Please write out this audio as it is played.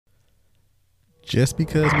Just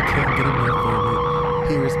because we can't get enough of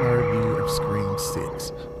it, here is my review of Scream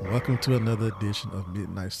 6. Welcome to another edition of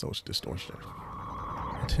Midnight Social Distortion.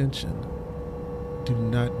 Attention, do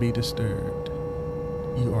not be disturbed.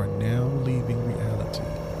 You are now leaving reality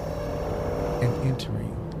and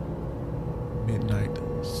entering Midnight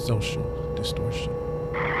Social Distortion.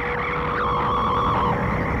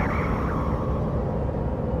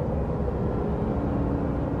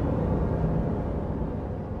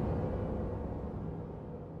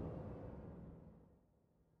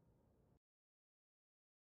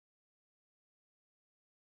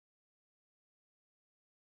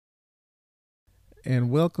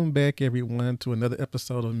 And welcome back, everyone, to another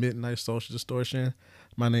episode of Midnight Social Distortion.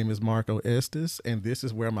 My name is Marco Estes, and this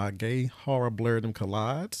is where my gay horror blurredom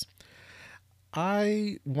collides.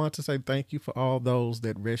 I want to say thank you for all those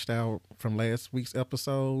that reached out from last week's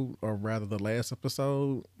episode, or rather the last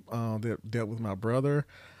episode that dealt with my brother.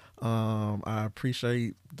 I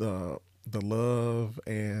appreciate the love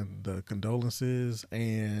and the condolences,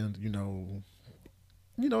 and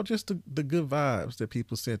just the good vibes that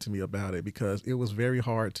people sent to me about it, because it was very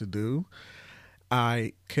hard to do.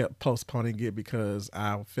 I kept postponing it because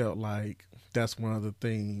I felt like that's one of the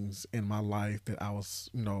things in my life that I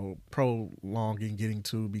was, prolonging getting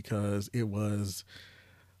to, because it was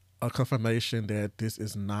a confirmation that this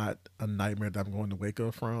is not a nightmare that I'm going to wake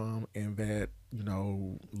up from, and that,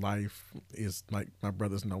 life is like, my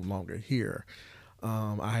brother's no longer here.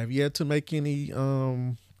 I have yet to make any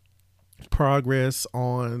progress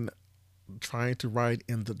on trying to write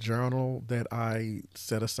in the journal that I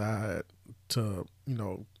set aside to,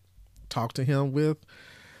 talk to him with.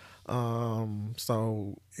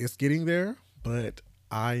 So it's getting there, but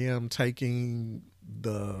I am taking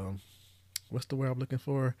the what's the word I'm looking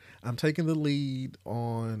for? I'm taking the lead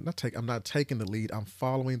on I'm not taking the lead. I'm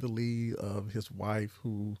following the lead of his wife,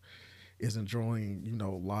 who is enjoying,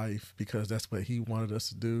 life, because that's what he wanted us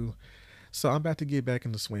to do. So I'm about to get back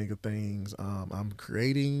in the swing of things. I'm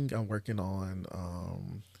working on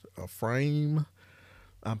a frame.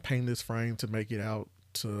 I'm painting this frame to make it out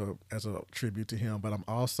to as a tribute to him. But I'm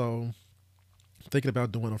also thinking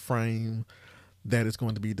about doing a frame that is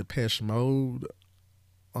going to be Depeche Mode.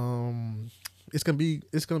 It's gonna be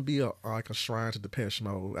like a shrine to Depeche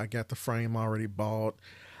Mode. I got the frame already bought.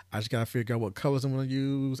 I just gotta figure out what colors I'm gonna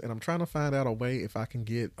use, and I'm trying to find out a way if I can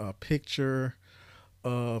get a picture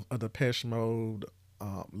of a Depeche Mode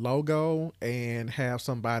logo and have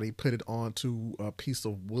somebody put it onto a piece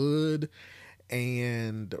of wood,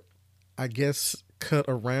 and I guess cut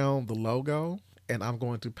around the logo, and I'm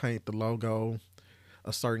going to paint the logo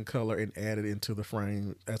a certain color and add it into the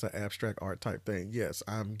frame as an abstract art type thing. Yes,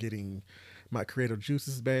 I'm getting my creative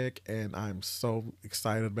juices back, and I'm so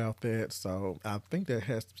excited about that. So I think that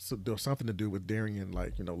has something to do with Darian,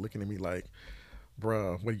 like, looking at me like,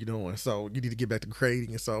 bruh, what are you doing? So you need to get back to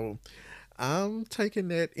creating. And so I'm taking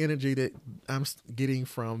that energy that I'm getting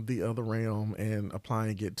from the other realm and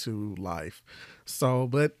applying it to life. So,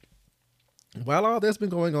 but while all that's been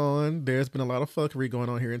going on, there's been a lot of fuckery going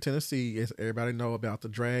on here in Tennessee. As everybody know about the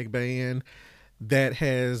drag ban that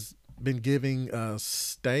has been giving a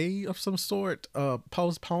stay of some sort,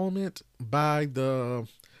 postponement by the,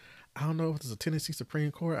 I don't know if it's a Tennessee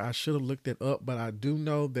Supreme Court. I should have looked it up, but I do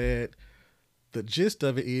know that the gist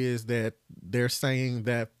of it is that they're saying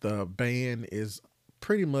that the ban is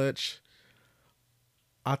pretty much,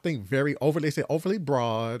 I think, they say overly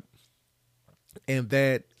broad, and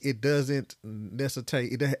that it doesn't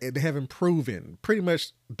necessitate, they haven't proven, pretty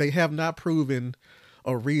much, they have not proven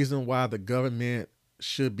a reason why the government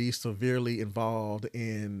should be severely involved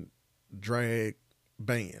in drag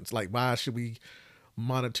bans. Like, why should we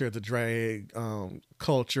monitor the drag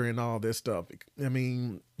culture and all this stuff? I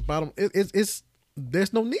mean, it's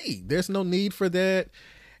there's no need for that,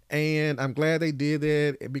 and I'm glad they did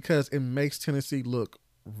that, because it makes Tennessee look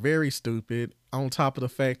very stupid, on top of the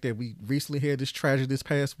fact that we recently had this tragedy this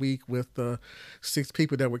past week with the 6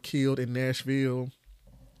 people that were killed in Nashville,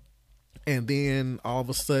 and then all of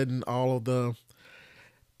a sudden all of the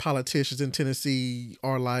politicians in Tennessee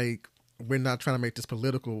are like, we're not trying to make this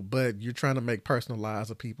political, but you're trying to make personal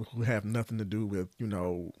lives of people who have nothing to do with,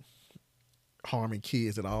 harming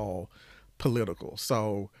kids at all political.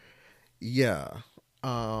 So yeah,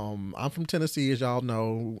 I'm from Tennessee, as y'all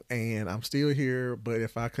know, and I'm still here. But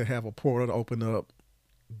if I could have a portal to open up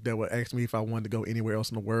that would ask me if I wanted to go anywhere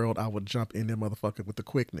else in the world, I would jump in there, motherfucker, with the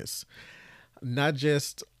quickness. Not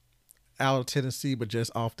just out of Tennessee, but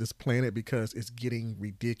just off this planet, because it's getting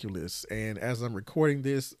ridiculous. And as I'm recording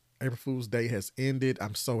this, April Fool's Day has ended.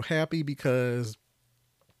 I'm so happy, because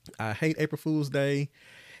I hate April Fool's Day,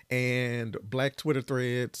 and Black Twitter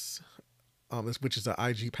threads which is an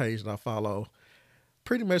IG page that I follow,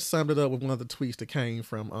 pretty much summed it up with one of the tweets that came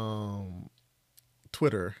from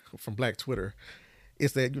Twitter, from Black Twitter.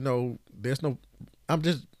 Is that, there's no, I'm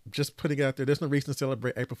just putting it out there, there's no reason to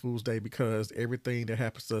celebrate April Fool's Day because everything that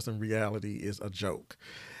happens to us in reality is a joke.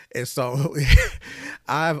 And so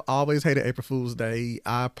I've always hated April Fool's Day.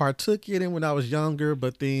 I partook in it when I was younger,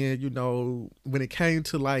 but then, when it came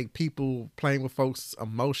to like people playing with folks'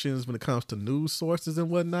 emotions when it comes to news sources and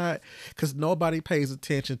whatnot, because nobody pays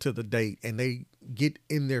attention to the date and they get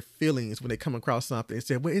in their feelings when they come across something and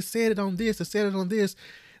say, well, it said it on this, it said it on this,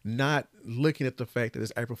 not looking at the fact that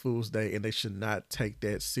it's April Fool's Day and they should not take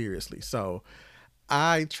that seriously. So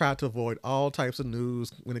I try to avoid all types of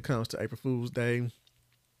news when it comes to April Fool's Day.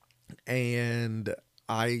 And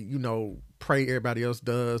I, pray everybody else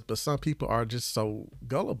does, but some people are just so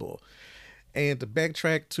gullible. And to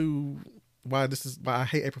backtrack to why I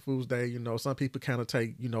hate April Fool's Day, some people kind of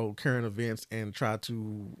take, current events and try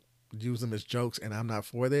to use them as jokes, and I'm not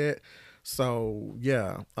for that. So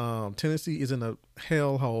yeah, Tennessee is in a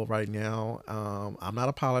hellhole right now. I'm not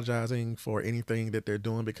apologizing for anything that they're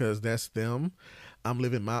doing because that's them. I'm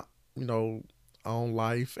living my, you know, own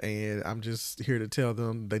life, and I'm just here to tell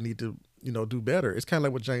them they need to, do better. It's kind of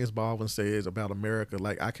like what James Baldwin says about America.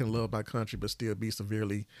 Like, I can love my country but still be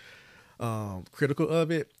severely critical of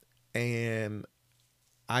it, and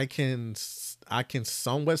I can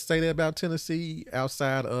somewhat say that about Tennessee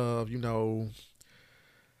outside of,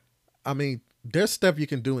 I mean, there's stuff you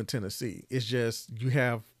can do in Tennessee. It's just you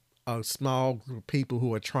have a small group of people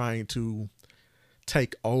who are trying to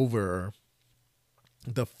take over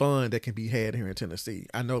the fun that can be had here in Tennessee.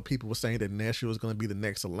 I know people were saying that Nashville is going to be the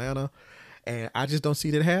next Atlanta, and I just don't see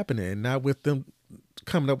that happening. Not with them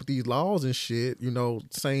coming up with these laws and shit,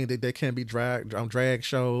 saying that they can't be drag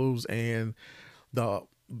shows and the,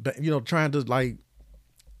 trying to like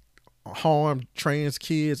harm trans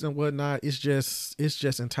kids and whatnot. It's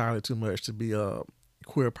just entirely too much to be a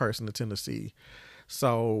queer person in Tennessee.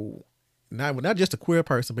 So not just a queer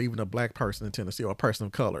person, but even a black person in Tennessee or a person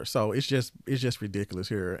of color. So it's just ridiculous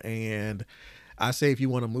here. And I say, if you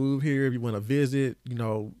want to move here, if you want to visit,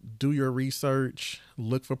 do your research,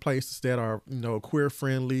 look for places that are, queer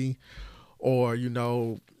friendly, or,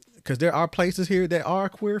 because there are places here that are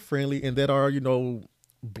queer friendly and that are,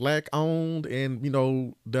 black owned and,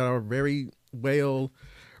 that are very well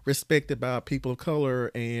respected by people of color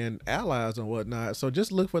and allies and whatnot. So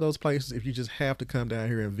just look for those places if you just have to come down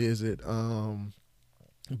here and visit.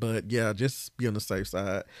 But yeah, just be on the safe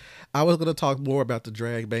side. I was going to talk more about the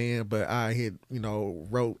drag ban, but I had,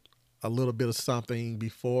 wrote a little bit of something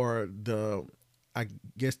before I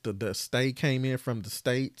guess the stay came in from the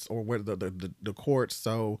states, or where the courts.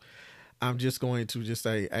 So I'm just going to just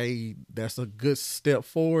say, hey, that's a good step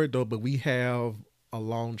forward though, but we have a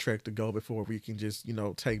long trek to go before we can just,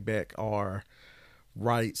 take back our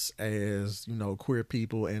rights as, queer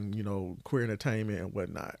people and, queer entertainment and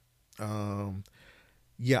whatnot.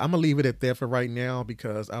 Yeah, I'm gonna leave it at that for right now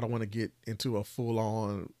because I don't want to get into a full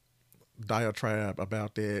on diatribe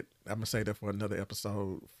about that. I'm gonna say that for another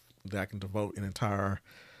episode that I can devote an entire,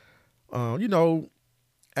 you know,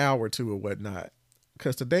 hour to or whatnot.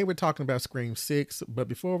 Because today we're talking about Scream 6, but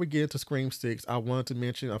before we get into Scream 6, I wanted to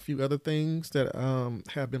mention a few other things that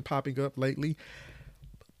have been popping up lately.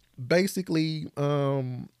 Basically,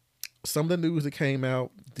 some of the news that came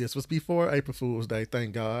out, this was before April Fool's Day,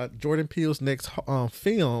 thank God. Jordan Peele's next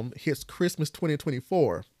film hits Christmas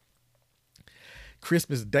 2024.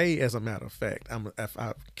 Christmas Day, as a matter of fact, if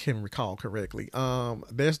I can recall correctly.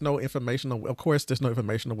 There's no information on, of course, there's no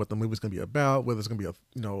information on what the movie's gonna be about, whether it's gonna be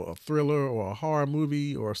a thriller or a horror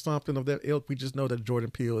movie or something of that ilk. We just know that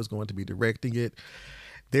Jordan Peele is going to be directing it.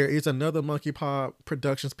 There is another Monkey Paw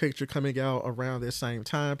Productions picture coming out around this same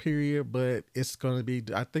time period, but it's going to be,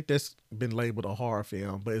 I think that's been labeled a horror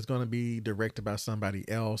film, but it's going to be directed by somebody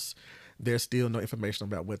else. There's still no information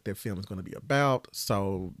about what that film is going to be about,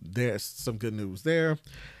 so there's some good news there.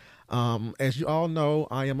 As you all know,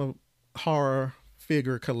 I am a horror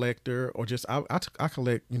figure collector, or just I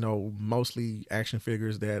collect, mostly action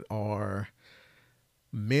figures that are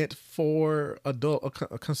meant for adult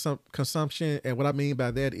consumption. And what I mean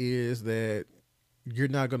by that is that you're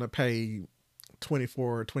not going to pay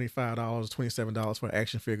 $24, $25, $27 for an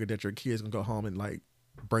action figure that your kids can go home and like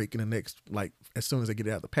break in the next, like, as soon as they get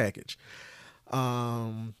it out of the package.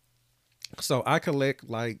 So I collect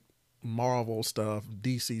like Marvel stuff,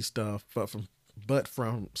 DC stuff, but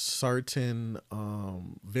from certain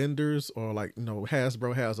vendors, or like,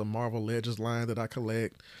 Hasbro has a Marvel Legends line that I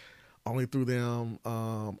collect only through them.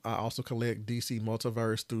 I also collect DC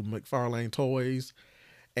Multiverse through McFarlane Toys.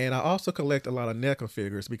 And I also collect a lot of NECA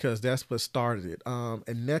figures because that's what started it. And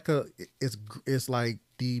NECA is like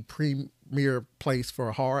the premier place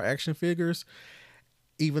for horror action figures,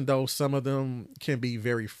 even though some of them can be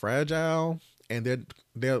very fragile. And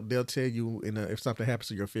they'll tell you if something happens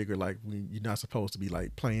to your figure, like you're not supposed to be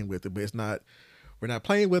like playing with it, but it's not. We're not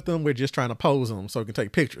playing with them. We're just trying to pose them so we can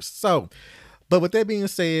take pictures. So, but with that being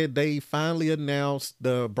said, they finally announced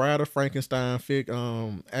the Bride of Frankenstein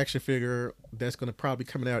action figure that's going to probably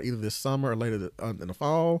be coming out either this summer or later in the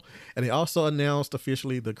fall. And they also announced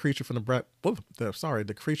officially the creature from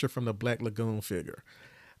the creature from the Black Lagoon figure.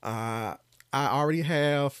 Uh, I already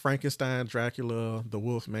have Frankenstein, Dracula, the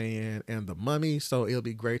Wolfman, and the Mummy, so it'll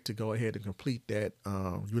be great to go ahead and complete that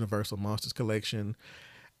Universal Monsters collection.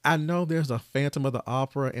 I know there's a Phantom of the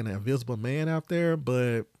Opera and an Invisible Man out there,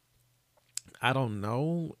 but I don't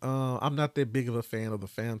know. I'm not that big of a fan of the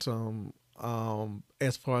Phantom.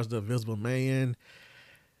 As far as the Invisible Man,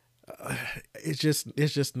 it's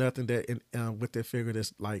just nothing that with that figure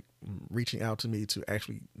that's like reaching out to me to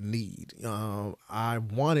actually need. I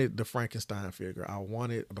wanted the Frankenstein figure. I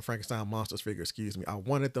wanted the Frankenstein monsters figure. Excuse me. I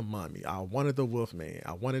wanted the Mummy. I wanted the Wolfman.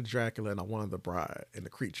 I wanted Dracula, and I wanted the Bride and the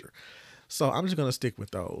Creature. So I'm just gonna stick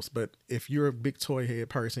with those. But if you're a big toy head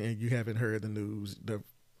person and you haven't heard the news, the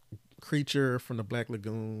Creature from the Black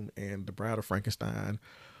Lagoon and the Bride of Frankenstein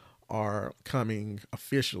are coming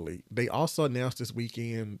officially. They also announced this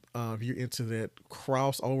weekend, if you're into that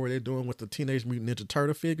crossover they're doing with the Teenage Mutant Ninja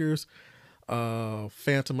Turtle figures,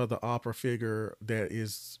 Phantom of the Opera figure that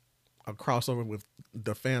is a crossover with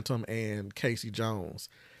the Phantom and Casey Jones.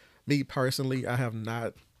 Me personally, I have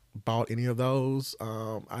not bought any of those.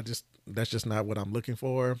 I just That's just not what I'm looking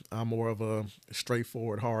for. I'm more of a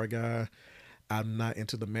straightforward horror guy. I'm not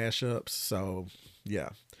into the mashups, so yeah.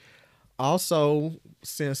 Also,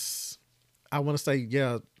 since I want to say,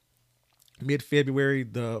 yeah, mid February,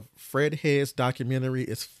 the Fred Heads documentary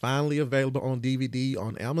is finally available on DVD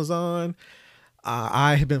on Amazon.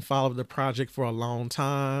 I have been following the project for a long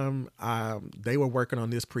time. They were working on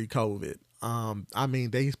this pre-COVID. I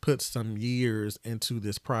mean, they put some years into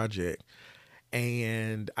this project,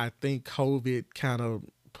 and I think COVID kind of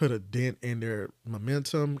put a dent in their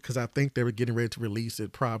momentum because I think they were getting ready to release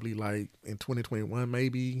it probably like in 2021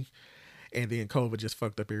 maybe, and then COVID just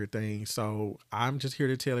fucked up everything. So I'm just here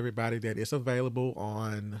to tell everybody that it's available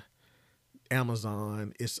on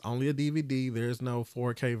Amazon. It's only a DVD. There's no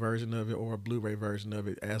 4K version of it or a Blu-ray version of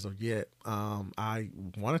it as of yet. I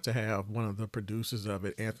wanted to have one of the producers of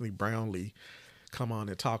it, Anthony Brownlee, come on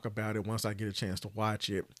and talk about it once I get a chance to watch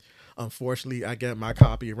it. Unfortunately, I got my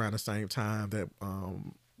copy around the same time that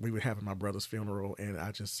we were having my brother's funeral, and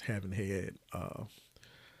I just haven't had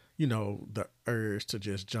the urge to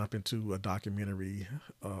just jump into a documentary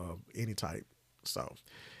of any type. So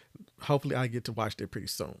hopefully I get to watch that pretty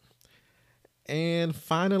soon. And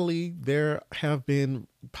finally, there have been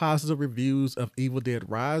positive reviews of Evil Dead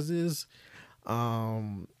Rises.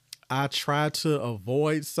 Um, I tried to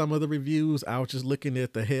avoid some of the reviews. I was just looking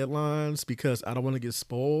at the headlines because I don't want to get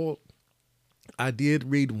spoiled. I did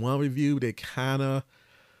read one review that kind of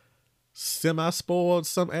semi spoiled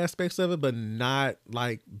some aspects of it, but not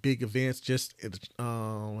like big events, just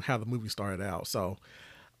how the movie started out. So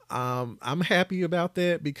I'm happy about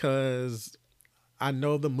that because I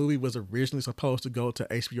know the movie was originally supposed to go to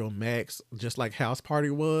HBO Max, just like House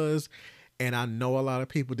Party was. And I know a lot of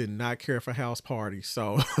people did not care for House Party.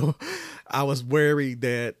 So I was worried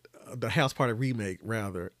that the House Party remake,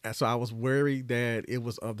 rather. And so I was worried that it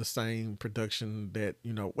was of the same production that,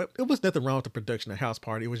 it was nothing wrong with the production of House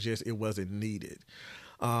Party. It was just, it wasn't needed.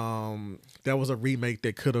 That was a remake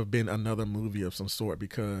that could have been another movie of some sort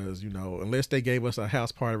because, unless they gave us a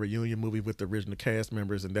House Party reunion movie with the original cast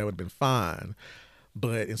members, and that would have been fine.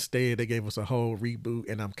 But instead, they gave us a whole reboot,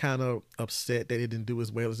 and I'm kind of upset that it didn't do as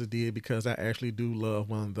well as it did because I actually do love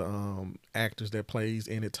one of the actors that plays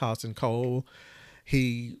in it, Tossin Cole.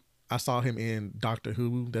 I saw him in Doctor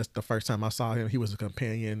Who. That's the first time I saw him. He was a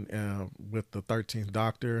companion with the 13th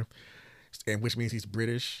Doctor, and which means he's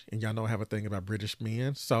British, and y'all know I have a thing about British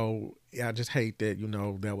men. So yeah, I just hate that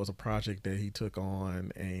that was a project that he took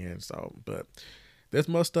on, and so but there's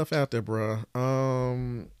more stuff out there, bruh.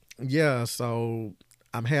 Yeah, so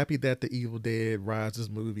I'm happy that the Evil Dead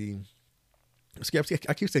Rises movie.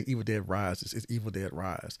 I keep saying Evil Dead Rises. It's Evil Dead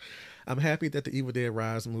Rise. I'm happy that the Evil Dead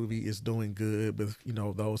Rise movie is doing good with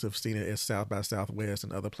those who've seen it at South by Southwest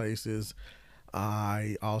and other places.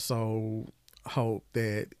 I also hope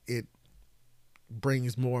that it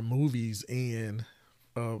brings more movies in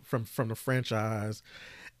from the franchise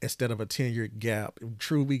instead of a 10-year gap.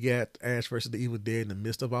 True, we got Ash versus the Evil Dead in the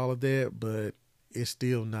midst of all of that, but it's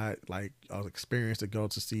still not like an experience to go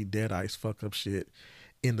to see Dead Ice fuck up shit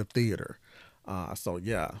in the theater. So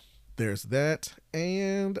yeah, there's that,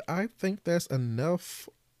 and I think that's enough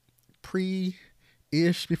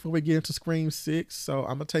pre-ish before we get into Scream 6. So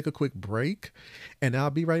I'm gonna take a quick break, and I'll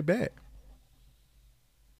be right back.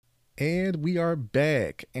 And we are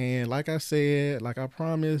back. And like I said, like I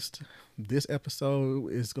promised, this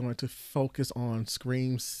episode is going to focus on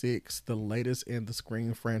Scream 6, the latest in the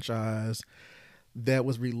Scream franchise that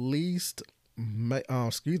was released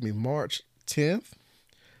March 10th.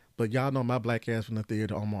 But y'all know my black ass from the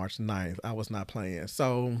theater on March 9th. I was not playing.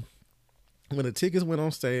 So when the tickets went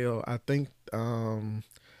on sale, I think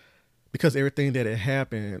because everything that had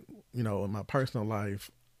happened, in my personal life,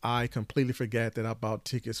 I completely forgot that I bought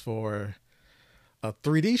tickets for a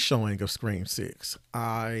 3D showing of Scream 6.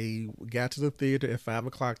 I got to the theater at 5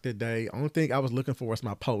 o'clock that day. Only thing I was looking for was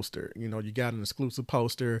my poster. You got an exclusive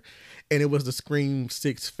poster, and it was the Scream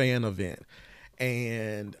 6 fan event.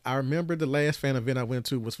 And I remember the last fan event I went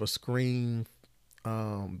to was for Scream,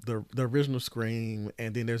 the original Scream,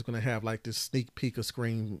 and then there's gonna have like this sneak peek of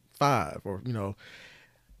Scream 5, or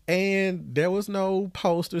and there was no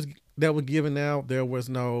posters that were given out. There was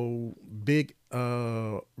no big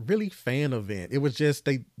really fan event. It was just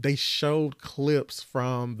they showed clips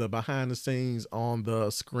from the behind the scenes on the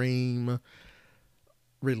Scream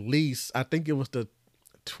release. I think it was the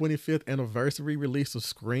 25th anniversary release of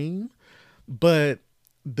Scream, but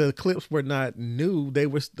the clips were not new. They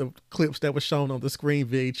were the clips that were shown on the Scream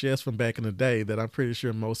VHS from back in the day that I'm pretty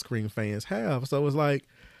sure most Scream fans have. So it was like,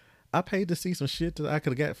 I paid to see some shit that I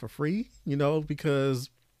could have got for free, because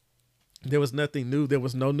there was nothing new. There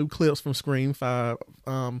was no new clips from Scream 5.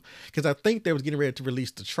 Because I think they was getting ready to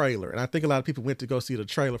release the trailer. And I think a lot of people went to go see the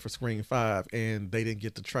trailer for Scream 5 and they didn't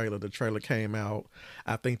get the trailer. The trailer came out,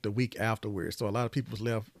 I think, the week afterwards. So a lot of people was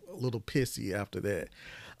left a little pissy after that.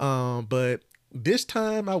 But this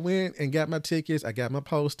time I went and got my tickets. I got my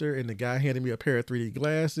poster, and the guy handed me a pair of 3D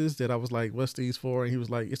glasses that I was like, what's these for? And he was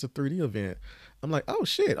like, it's a 3D event. I'm like, oh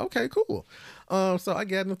shit, okay, cool. So I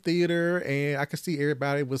got in the theater, and I could see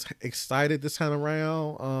everybody was excited this time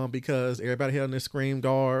around, because everybody had on their Scream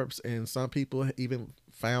garbs, and some people even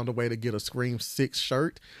found a way to get a Scream 6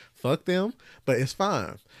 shirt. Fuck them, but it's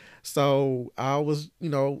fine. So I was,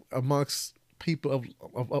 amongst people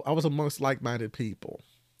I was amongst like-minded people.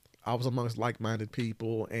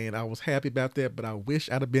 And I was happy about that, but I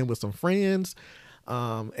wish I'd have been with some friends.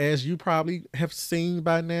 As you probably have seen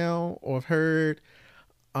by now or have heard,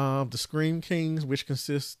 the Scream Kings, which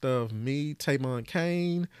consists of me, Taymon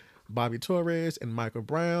Kane, Bobby Torres, and Michael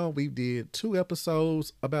Brown. We did 2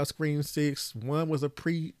 episodes about Scream 6. One was a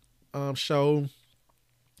show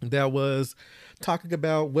that was talking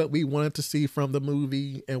about what we wanted to see from the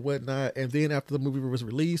movie and whatnot. And then after the movie was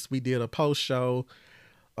released, we did a post show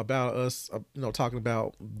about us, talking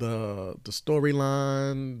about the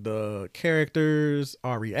storyline, the characters,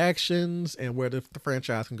 our reactions, and where the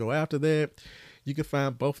franchise can go after that. You can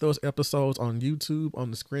find both those episodes on YouTube on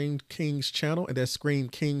the Scream Kings channel, and that's Scream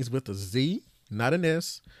Kings with a Z, not an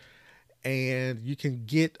S. And you can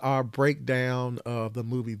get our breakdown of the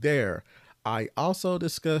movie there. I also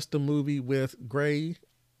discussed the movie with Gray,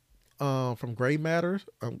 from Gray Matter.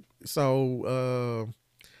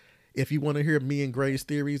 If you want to hear me and Gray's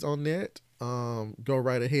theories on that, go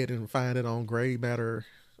right ahead and find it on Gray Matter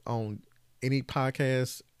on any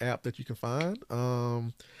podcast app that you can find.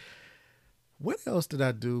 What else did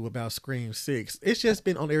I do about Scream 6? It's just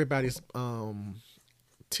been on everybody's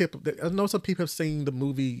tip. I know some people have seen the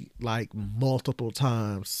movie like multiple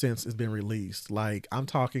times since it's been released. Like, I'm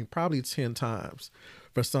talking probably 10 times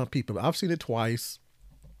for some people. I've seen it twice.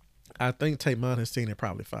 I think Taymon has seen it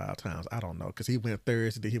probably 5 times. I don't know, because he went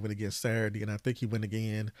Thursday, he went again Saturday, and I think he went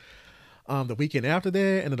again the weekend after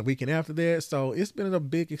that, and then the weekend after that. So it's been a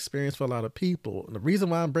big experience for a lot of people. And the reason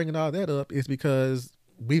why I'm bringing all that up is because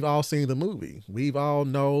we've all seen the movie. We've all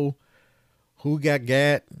know who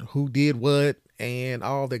got, who did what, and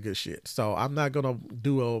all that good shit. So I'm not going to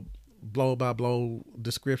do a blow by blow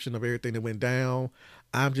description of everything that went down.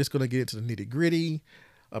 I'm just going to get into the nitty gritty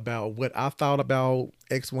about what I thought about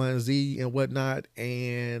X, Y, and Z and whatnot.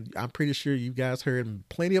 And I'm pretty sure you guys heard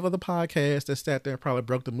plenty of other podcasts that sat there and probably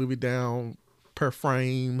broke the movie down per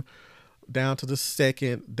frame, down to the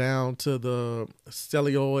second, down to the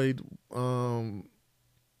celluloid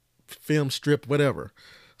film strip, whatever.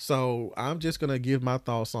 So I'm just going to give my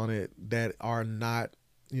thoughts on it that are not,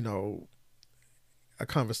 a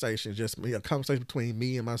conversation, just me, a conversation between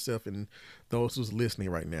me and myself and those who's listening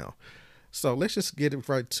right now. So let's just get it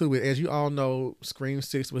right to it. As you all know, Scream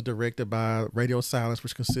 6 was directed by Radio Silence,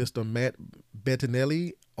 which consists of Matt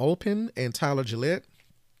Bettinelli, Olpin, and Tyler Gillette.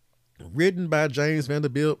 Written by James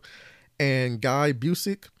Vanderbilt and Guy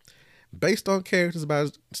Busick. Based on characters by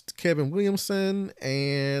Kevin Williamson.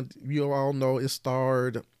 And you all know it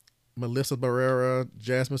starred Melissa Barrera,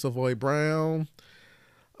 Jasmine Savoy Brown,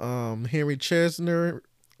 Henry Chesney.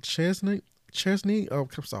 Oh,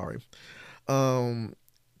 I'm sorry.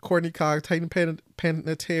 Courtney Cox, Hayden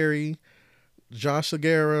Panettiere, Josh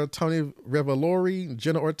Segarra, Tony Revolori,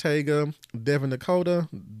 Jenna Ortega, Devin Dakota,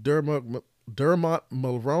 Dermot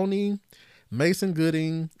Mulroney, Mason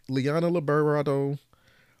Gooding, Liana Liberato,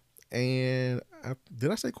 and did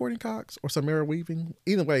I say Courtney Cox or Samara Weaving?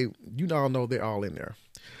 Either way, you all know they're all in there.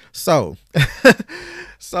 So,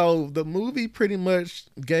 so the movie pretty much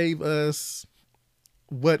gave us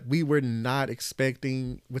what we were not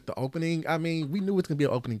expecting with the opening. I mean, we knew it was gonna be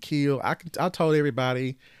an opening kill. I told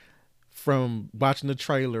everybody from watching the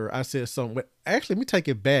trailer. I said so. Actually, let me take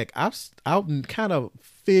it back. I kind of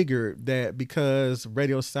figured that because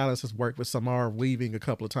Radio Silence has worked with Samara Weaving a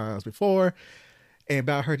couple of times before, and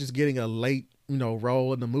about her just getting a late,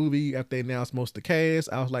 role in the movie after they announced most of the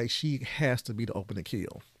cast, I was like, she has to be the opening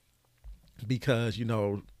kill because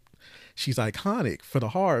she's iconic for the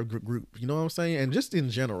horror group. You know what I'm saying? And just in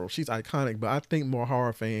general, she's iconic. But I think more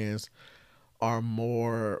horror fans are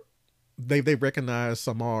more they recognize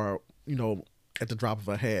Samara, at the drop of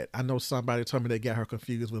a hat. I know somebody told me they got her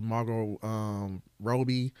confused with Margot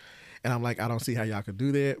Robbie, and I'm like, I don't see how y'all could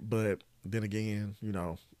do that. But then again,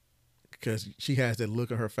 because she has that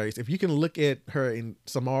look on her face. If you can look at her in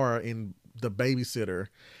Samara in The Babysitter,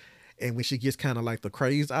 and when she gets kind of like the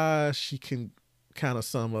crazed eyes, she can kind of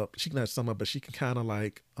sum up. She can not sum up, but she can kind of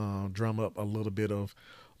like drum up a little bit of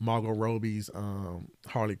Margot Robbie's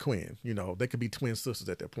Harley Quinn. They could be twin sisters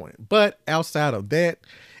at that point. But outside of that,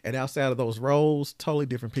 and outside of those roles, totally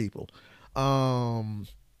different people. But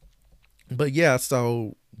yeah,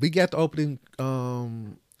 so we got the opening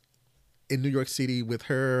in New York City with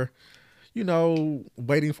her,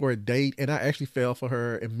 waiting for a date, and I actually fell for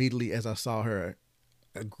her immediately as I saw her.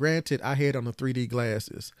 Granted, I had on the 3D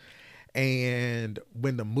glasses. And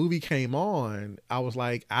when the movie came on, I was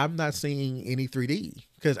like, I'm not seeing any 3D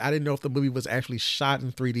because I didn't know if the movie was actually shot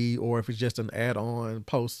in 3D or if it's just an add-on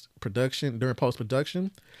during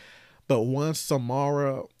post-production. But once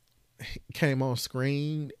Samara came on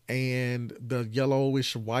screen and the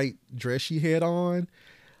yellowish white dress she had on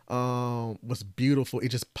was beautiful, it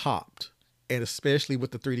just popped. And especially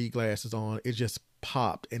with the 3D glasses on, it just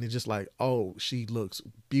popped. And it's just like, oh, she looks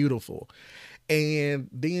beautiful. And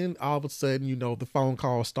then all of a sudden, the phone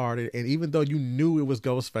call started. And even though you knew it was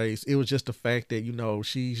Ghostface, it was just the fact that,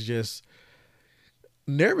 she's just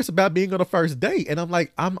nervous about being on a first date. And I'm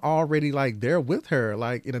like, I'm already like there with her,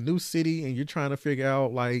 like in a new city. And you're trying to figure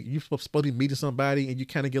out, like, you're supposed to be meeting somebody and you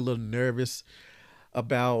kind of get a little nervous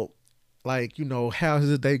about, like, how is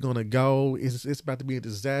this day going to go? Is it's about to be a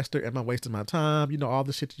disaster? Am I wasting my time? All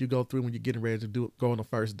the shit that you go through when you're getting ready to go on a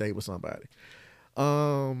first date with somebody.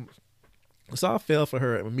 So I fell for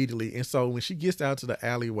her immediately. And so when she gets out to the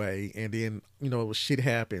alleyway and then, shit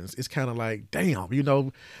happens, it's kind of like,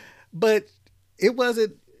 damn, but it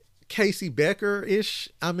wasn't Casey Becker-ish.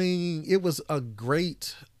 I mean, it was a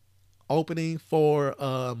great opening for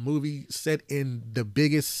a movie set in the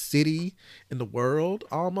biggest city in the world,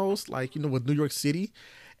 almost like, with New York City.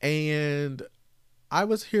 And I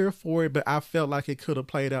was here for it, but I felt like it could have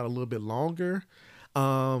played out a little bit longer.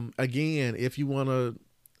 Again, if you want to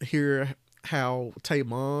hear how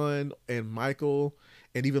Taymon and Michael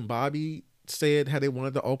and even Bobby said how they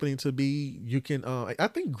wanted the opening to be, you can I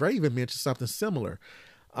think Graven mentioned something similar.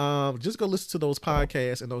 Just go listen to those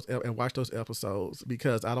podcasts and watch those episodes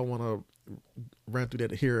because I don't want to run through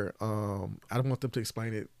that here. I don't want them to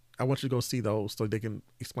explain it. I want you to go see those so they can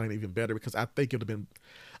explain it even better because I think it would have been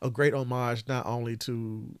a great homage not only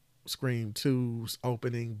to Scream 2's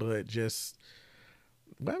opening but just,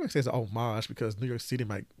 well, I would say it's an homage because New York City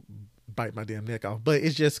might bite my damn neck off, but it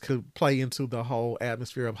just could play into the whole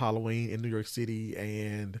atmosphere of Halloween in New York City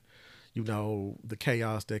and the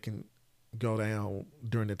chaos that can go down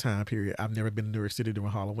during the time period. I've never been in New York City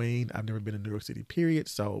during Halloween. I've never been in New York City period,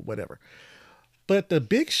 so whatever. But the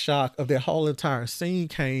big shock of that whole entire scene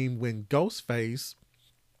came when Ghostface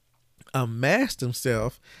unmasked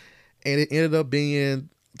himself and it ended up being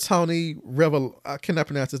Tony I cannot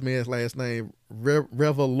pronounce this man's last name,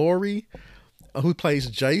 Revolori, who plays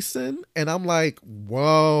Jason. And I'm like,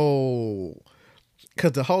 whoa.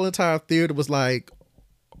 Because the whole entire theater was like,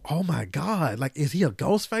 oh my god, like is he a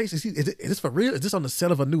ghost face? Is this for real? Is this on the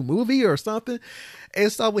set of a new movie or something?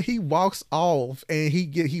 And so when he walks off and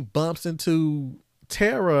he bumps into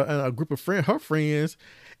Tara and a group of her friends,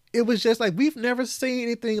 it was just like we've never seen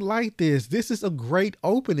anything like this. This is a great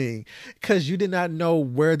opening because you did not know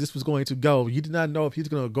where this was going to go. You did not know if he's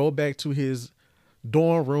going to go back to his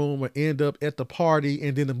dorm room or end up at the party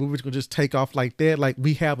and then the movie's gonna just take off like that. Like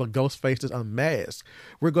we have a ghost face that's unmasked.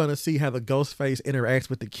 We're gonna see how the ghost face interacts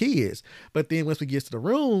with the kids. But then once we get to the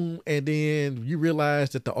room and then you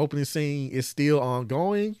realize that the opening scene is still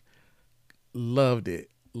ongoing, loved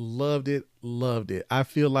it. Loved it. Loved it. I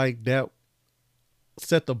feel like that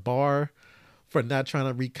set the bar for not trying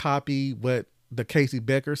to recopy what the Casey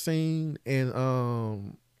Becker scene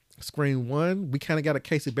in Scream 1. We kind of got a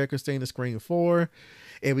Casey Becker scene in Scream 4,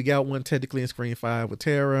 and we got one technically in Scream 5 with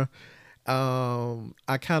Tara.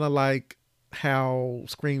 I kind of like how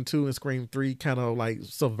Scream 2 and Scream 3 kind of like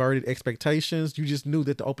subverted expectations. You just knew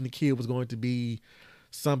that the opening kid was going to be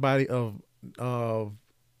somebody of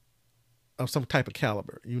some type of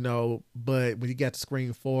caliber, you know. But when you got to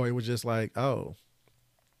Scream 4, it was just like, oh.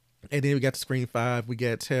 And then we got to Scream 5, we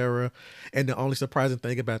got Tara. And the only surprising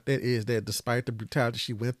thing about that is that despite the brutality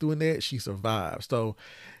she went through in that, she survived. So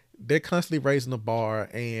they're constantly raising the bar.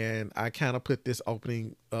 And I kind of put this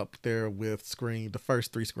opening up there with Scream, the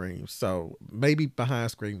first 3 Screams. So maybe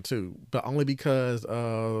behind Scream 2, but only because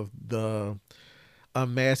of the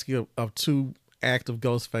unmasking of 2 active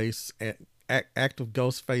Ghostface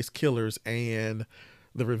killers and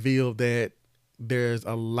the reveal that there's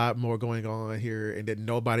a lot more going on here and that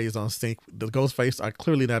nobody is on sync. The Ghostface are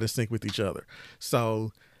clearly not in sync with each other.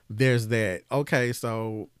 So there's that. Okay,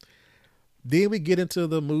 so then we get into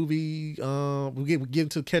the movie. We get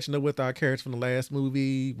into catching up with our characters from the last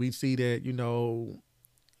movie. We see that, you know,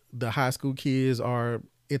 the high school kids are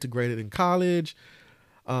integrated in college.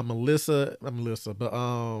 Sam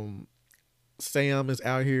is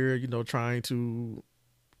out here, you know, trying to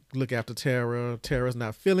look after Tara. Tara's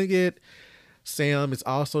not feeling it. Sam is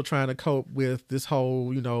also trying to cope with this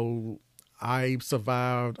whole, you know, I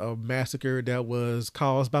survived a massacre that was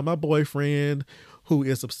caused by my boyfriend who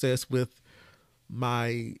is obsessed with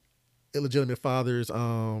my illegitimate father's,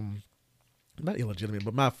 not illegitimate,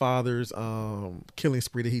 but my father's killing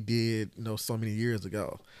spree that he did, you know, so many years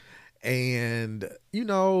ago. And, you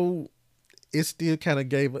know, it still kind of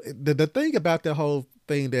gave the thing about the whole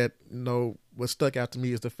thing that, you know, what stuck out to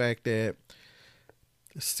me is the fact that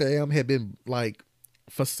Sam had been like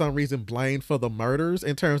for some reason blamed for the murders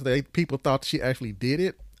in terms that people thought she actually did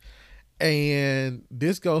it. And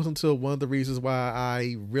this goes into one of the reasons why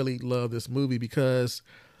I really love this movie, because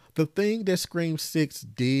the thing that Scream 6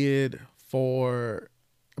 did for,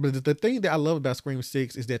 but the thing that I love about Scream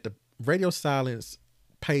 6 is that the radio silence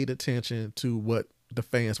paid attention to what the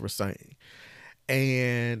fans were saying.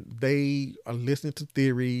 And they are listening to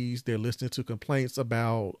theories. They're listening to complaints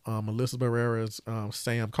about Melissa Barrera's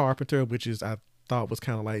Sam Carpenter, which is, I thought was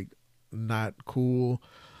kind of like not cool.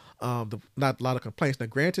 Not a lot of complaints. Now,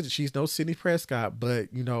 granted, she's no Sidney Prescott,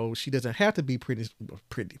 but you know, she doesn't have to be pretty.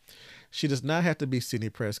 She does not have to be Sidney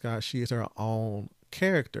Prescott. She is her own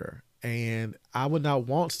character. And I would not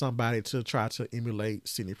want somebody to try to emulate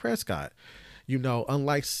Sidney Prescott. You know,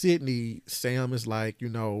 unlike Sidney, Sam is like, you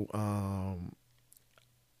know,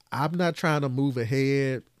 I'm not trying to move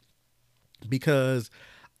ahead because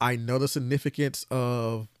I know the significance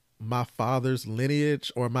of my father's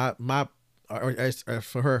lineage, or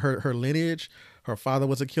for her lineage. Her father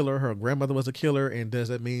was a killer. Her grandmother was a killer. And does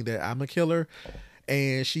that mean that I'm a killer?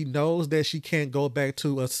 And she knows that she can't go back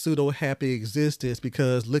to a pseudo happy existence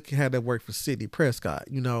because look how that worked for Sidney Prescott,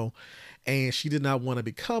 you know, and she did not want to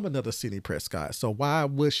become another Sidney Prescott. So why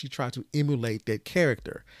would she try to emulate that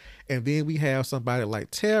character? And then we have somebody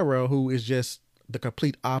like Tara, who is just the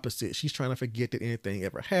complete opposite. She's trying to forget that anything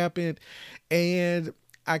ever happened. And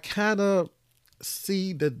I kind of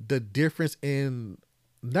see the difference in,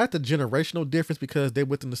 not the generational difference because they're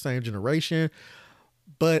within the same generation,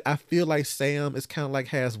 but I feel like Sam is kind of like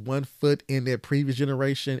has one foot in their previous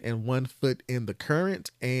generation and one foot in the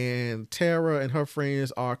current. And Tara and her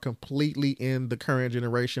friends are completely in the current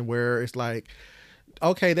generation, where it's like,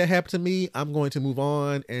 okay, that happened to me. I'm going to move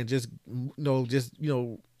on and just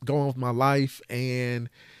go on with my life. And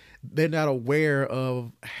they're not aware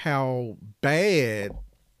of how bad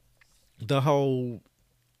the whole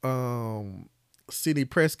Sidney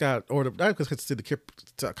Prescott, or the, not because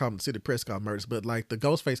call them Sidney Prescott murders, but like the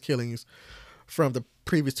Ghostface killings from the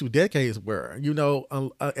previous 2 decades were, you know,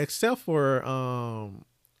 except for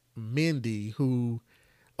Mindy, who,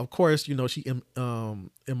 of course, you know, she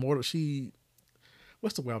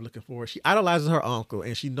what's the word I'm looking for? She idolizes her uncle,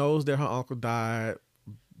 and she knows that her uncle died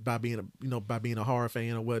by being a by being a horror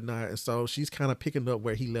fan or whatnot, and so she's kind of picking up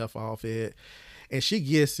where he left off at, and she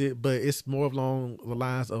gets it, but it's more along the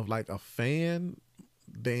lines of like a fan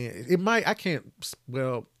than it might. I can't.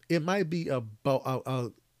 Well, it might be a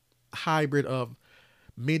hybrid of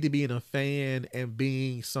Mindy being a fan and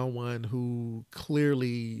being someone who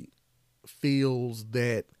clearly feels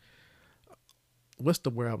that what's the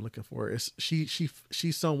word I'm looking for? Is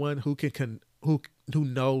she's someone who who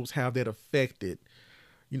knows how that affected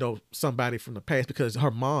somebody from the past because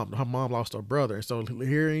her mom lost her brother, and so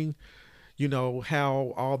hearing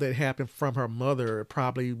how all that happened from her mother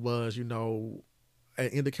probably was an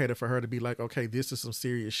indicator for her to be like, okay, this is some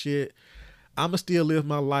serious shit. I'm gonna still live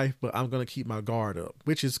my life, but I'm gonna keep my guard up,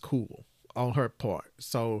 which is cool on her part.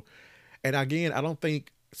 So, and again, I don't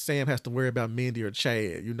think Sam has to worry about Mindy or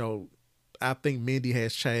Chad. I think Mindy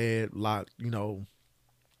has Chad locked,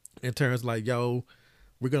 in terms like, yo,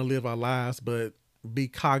 we're gonna live our lives, but be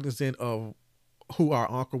cognizant of who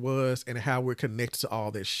our uncle was and how we're connected to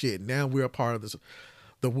all that shit. Now we're a part of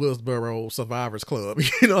the Woodsboro Survivors Club.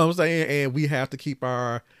 You know what I'm saying? And we have to keep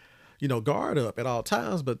our guard up at all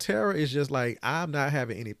times. But Tara is just like, I'm not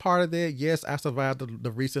having any part of that. Yes, I survived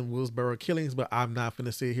the recent Woodsboro killings, but I'm not going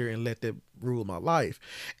to sit here and let that rule my life.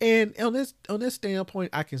 And on this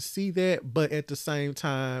standpoint, I can see that, but at the same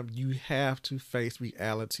time, you have to face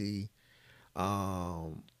reality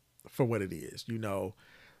for what it is.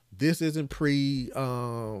 This isn't pre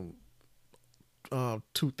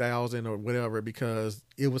 2000 or whatever, because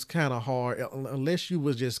it was kind of hard unless you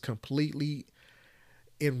was just completely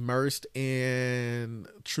immersed in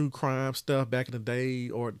true crime stuff back in the day,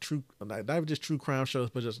 or not even just true crime shows,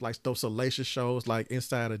 but just like those salacious shows like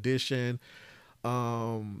Inside Edition,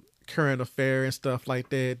 Current Affair and stuff like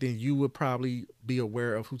that. Then you would probably be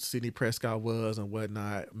aware of who Sidney Prescott was and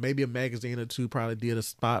whatnot. Maybe a magazine or two probably did a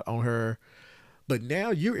spot on her. But now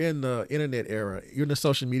you're in the internet era, you're in the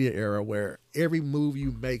social media era, where every move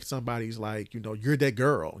you make, somebody's like, you're that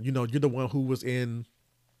girl. You're the one who was in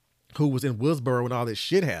Woodsboro when all this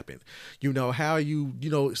shit happened. How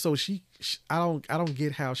so I don't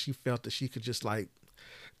get how she felt that she could just like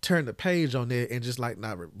turn the page on it and just like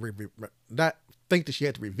not think that she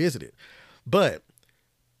had to revisit it. But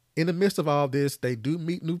in the midst of all this, they do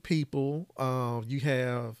meet new people. You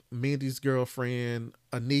have Mindy's girlfriend,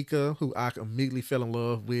 Anika, who I immediately fell in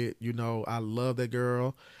love with. I love that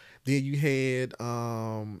girl. Then you had,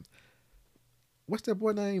 what's that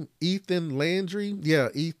boy name? Ethan Landry? Yeah,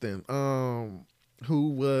 Ethan. Who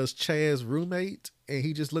was Chad's roommate. And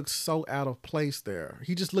he just looked so out of place there.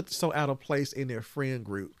 He just looked so out of place in their friend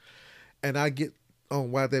group. And I get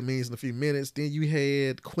on why that means in a few minutes. Then you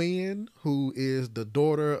had Quinn, who is the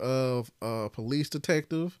daughter of a police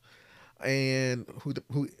detective, and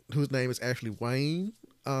whose name is actually Wayne.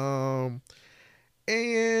 And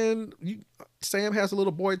Sam has a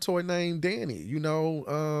little boy toy named Danny.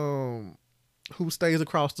 Who stays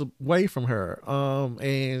across the way from her.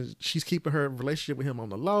 And she's keeping her relationship with him on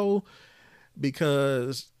the low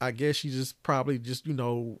because I guess she just probably just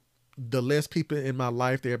the less people in my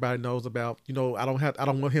life that everybody knows about, I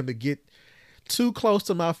don't want him to get too close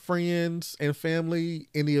to my friends and family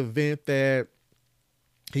in the event that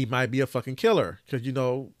he might be a fucking killer, because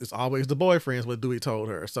it's always the boyfriends, what Dewey told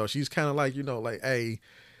her. So she's kind of like, like, hey,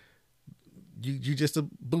 you just a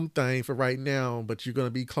boo thing for right now, but you're gonna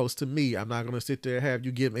be close to me. I'm not gonna sit there and have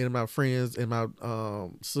you give any of my friends and my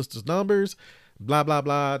sister's numbers, blah blah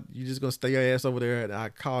blah. You just gonna stay your ass over there, and I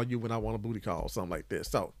call you when I want a booty call, something like this.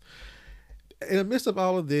 So in the midst of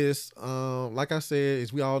all of this, like I said,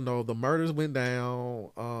 as we all know, the murders went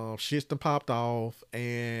down, shit's done popped off,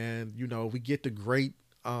 and we get the great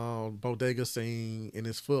bodega scene in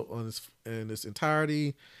its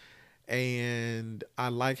entirety. And I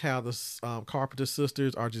like how the Carpenter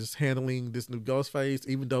sisters are just handling this new Ghostface,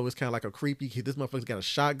 even though it's kind of like a creepy kid. This motherfucker's got a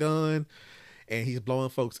shotgun and he's blowing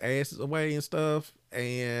folks' asses away and stuff.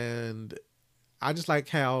 And I just like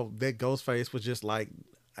how that Ghostface was just like,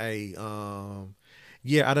 hey,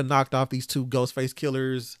 yeah, I done knocked off these two Ghostface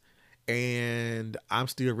killers and I'm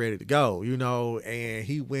still ready to go, and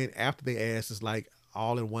he went after their asses like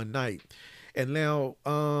all in one night. And now,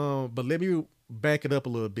 but let me back it up a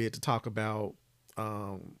little bit to talk about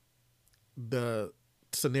the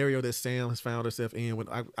scenario that Sam has found herself in. When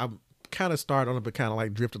I kind of started on it, but kind of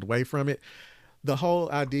like drifted away from it. The whole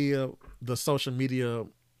idea, the social media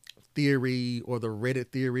theory or the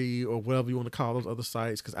Reddit theory or whatever you want to call those other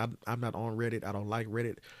sites, because I'm not on Reddit. I don't like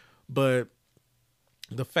Reddit. But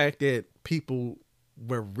the fact that people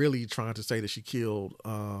were really trying to say that she killed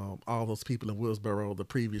all those people in Willsboro the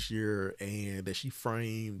previous year, and that she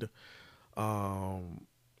framed um,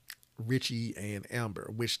 Richie and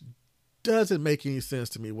Amber, which doesn't make any sense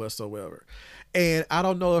to me whatsoever. And I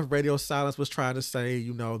don't know if Radio Silence was trying to say,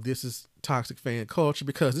 this is toxic fan culture,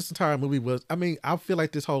 because this entire movie was, I mean, I feel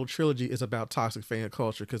like this whole trilogy is about toxic fan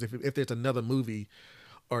culture, because if there's another movie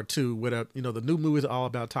or two, whatever, the new movies are all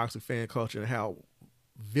about toxic fan culture and how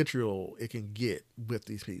vitriol it can get with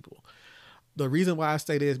these people. The reason why I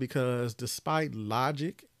say this is because despite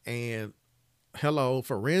logic and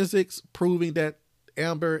forensics proving that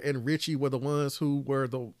Amber and Richie were the ones who were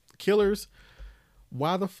the killers,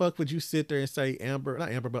 why the fuck would you sit there and say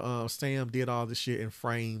not Amber, but Sam did all this shit and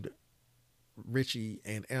framed Richie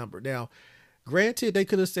and Amber? Now, granted, they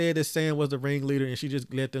could have said that Sam was the ringleader and she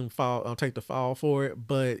just let them take the fall for it,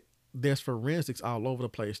 but there's forensics all over the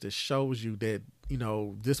place that shows you that,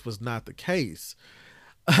 this was not the case.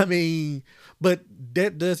 I mean, but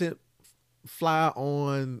that doesn't fly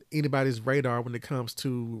on anybody's radar when it comes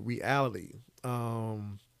to reality.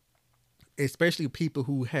 Especially people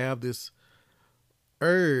who have this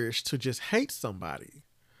urge to just hate somebody,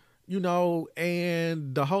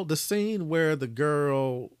 and the scene where the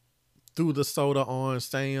girl threw the soda on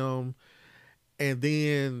Sam, and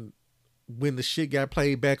then when the shit got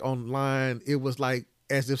played back online, it was like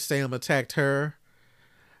as if Sam attacked her.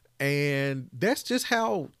 And that's just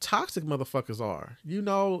how toxic motherfuckers are.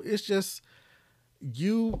 It's just,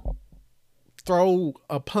 you throw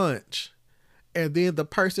a punch and then the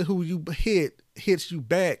person who you hits you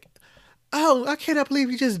back. Oh, I cannot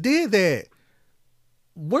believe you just did that.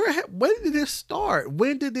 When did this start?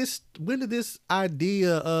 When did this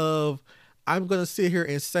idea of I'm going to sit here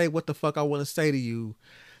and say what the fuck I want to say to you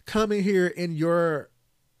come in here in your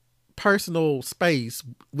personal space,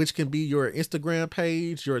 which can be your Instagram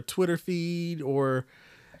page, your Twitter feed, or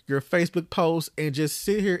your Facebook post, and just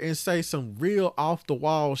sit here and say some real off the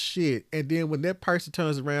wall shit, and then when that person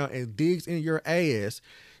turns around and digs in your ass,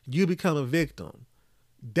 you become a victim?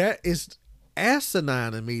 That is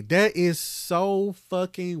asinine to me. That is so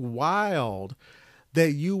fucking wild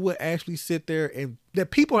that you would actually sit there and that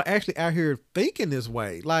people are actually out here thinking this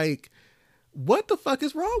way. Like, what the fuck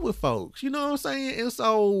is wrong with folks? You know what I'm saying? And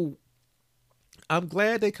so I'm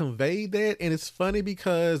glad they conveyed that. And it's funny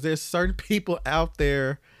because there's certain people out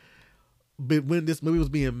there, but when this movie was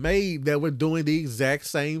being made, that were doing the exact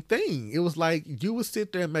same thing. It was like you would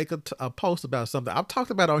sit there and make a post about something. I've talked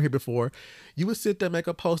about it on here before. You would sit there and make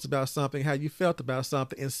a post about something, how you felt about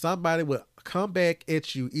something, and somebody would come back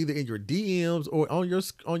at you either in your DMs or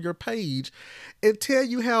on your page and tell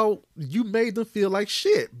you how you made them feel like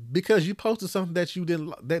shit because you posted something that you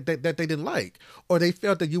didn't that they didn't like, or they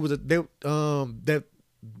felt that that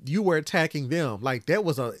you were attacking them. Like that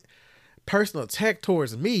was a personal attack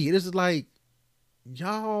towards me. It is like,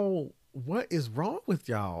 y'all, what is wrong with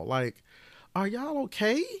y'all? Like, are y'all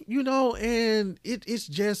okay? And it's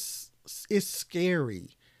just, it's scary.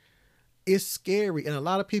 It's scary. And a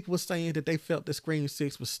lot of people were saying that they felt that Scream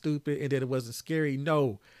 6 was stupid and that it wasn't scary.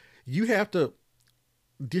 No, you have to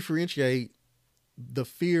differentiate the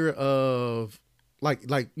fear of like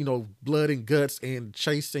blood and guts and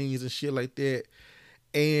chase scenes and shit like that.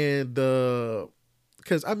 And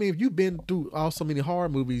because I mean, if you've been through so many horror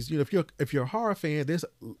movies, if you're a horror fan,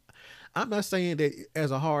 I'm not saying that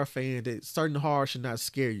as a horror fan that certain horror should not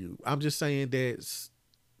scare you. I'm just saying that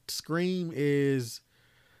Scream is,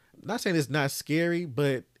 not saying it's not scary,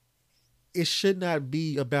 but it should not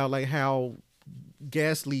be about like how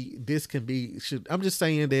ghastly this can be. I'm just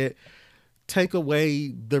saying that take away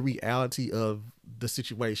the reality of the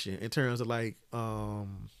situation in terms of like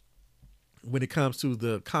when it comes to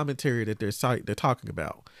the commentary that they're talking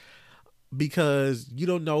about, because you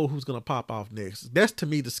don't know who's gonna pop off next. That's to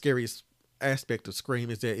me the scariest aspect of Scream,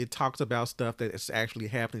 is that it talks about stuff that is actually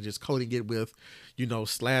happening, just coding it with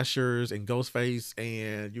slashers and Ghostface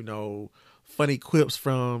and funny quips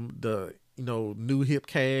from the new hip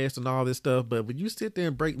cast and all this stuff. But when you sit there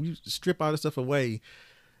and you strip all this stuff away,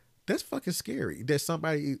 that's fucking scary that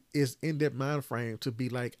somebody is in that mind frame to be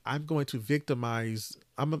like, I'm going to victimize,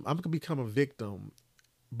 I'm going to become a victim,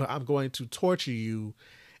 but I'm going to torture you,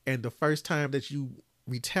 and the first time that you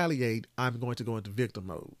retaliate, I'm going to go into victim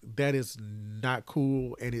mode. That is not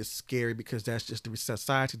cool, and it's scary because that's just the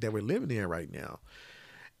society that we're living in right now.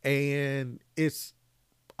 And it's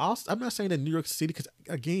also, I'm not saying that New York City, because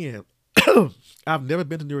again, I've never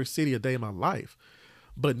been to New York City a day in my life,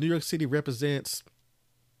 but New York City represents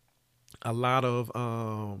a lot of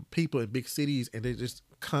people in big cities, and they're just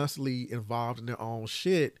constantly involved in their own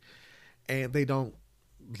shit, and they don't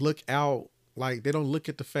look out like they don't look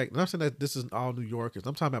at the fact. And I'm saying that this is all New Yorkers.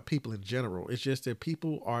 I'm talking about people in general. It's just that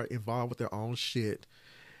people are involved with their own shit,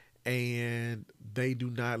 and they do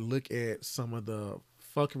not look at some of the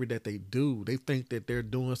fuckery that they do. They think that they're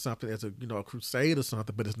doing something as a a crusade or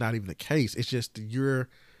something, but it's not even the case. It's just you're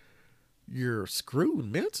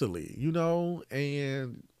screwed mentally,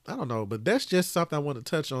 and I don't know, but that's just something I want to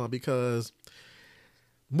touch on because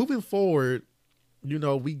moving forward,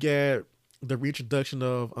 we get the reintroduction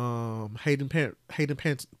of Panettiere.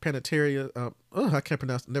 I can't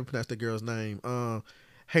never pronounce the girl's name.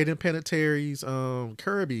 Hayden Panettiere's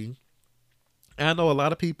Kirby. And I know a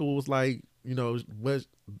lot of people was like,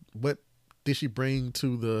 what did she bring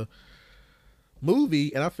to the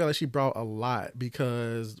movie? And I felt like she brought a lot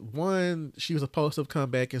because one, she was supposed to come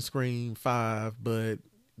back in Scream 5, but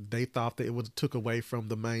they thought that it was took away from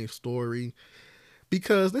the main story.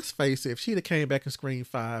 Because let's face it, if she'd have came back in Scream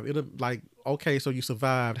 5, it'd have like, okay, so you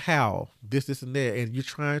survived. How? This, and that. And you're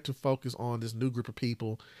trying to focus on this new group of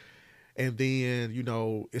people. And then,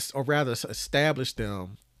 or rather establish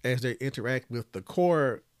them as they interact with the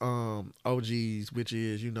core OGs, which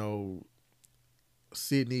is,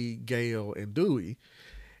 Sydney, Gail, and Dewey.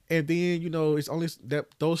 And then, it's only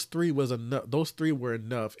that those three was enough. Those three were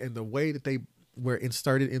enough. And the way that they were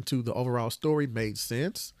inserted into the overall story made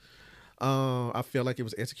sense. I feel like it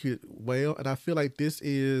was executed well, and I feel like this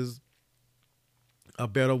is a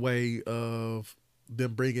better way of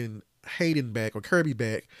them bringing Hayden back or Kirby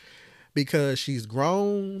back because she's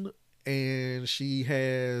grown and she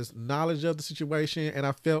has knowledge of the situation. And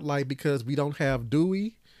I felt like because we don't have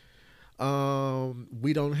Dewey,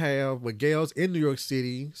 we don't have Gail's in New York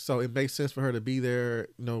City, so it makes sense for her to be there,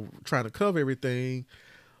 trying to cover everything.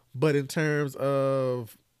 But in terms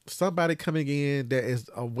of somebody coming in that is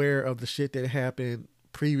aware of the shit that happened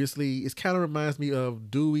previously, it kind of reminds me of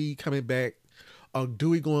Dewey coming back,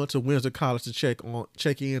 Dewey going to Windsor College to check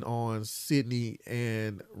in on Sydney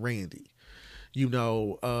and Randy, and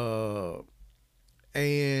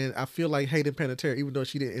I feel like Hayden Panettiere, even though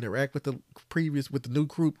she didn't interact with the new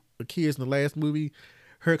group of kids in the last movie,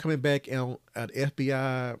 her coming back on an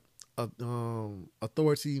FBI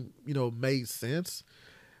authority, made sense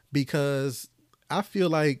because I feel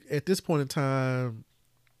like at this point in time,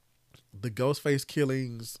 the Ghostface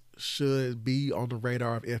killings should be on the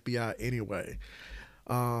radar of FBI anyway.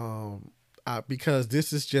 Because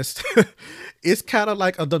this is just, it's kind of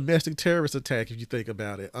like a domestic terrorist attack if you think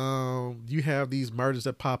about it. You have these murders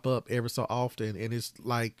that pop up every so often, and it's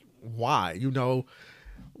like, why?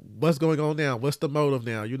 What's going on now? What's the motive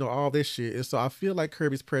now? All this shit. And so I feel like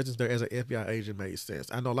Kirby's presence there as an FBI agent made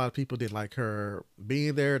sense. I know a lot of people didn't like her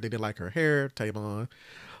being there. They didn't like her hair, Tavon.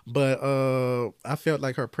 But I felt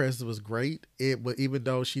like her presence was great. Even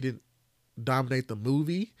though she didn't dominate the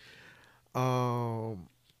movie,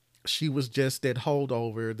 she was just that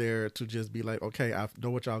holdover there to just be like, okay, I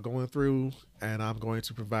know what y'all going through, and I'm going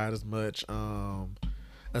to provide as much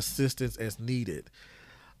assistance as needed.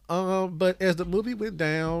 But as the movie went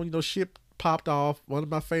down, shit popped off. One of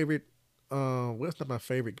my favorite, what's not my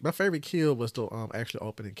favorite? My favorite kill was the actually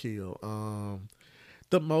opening kill.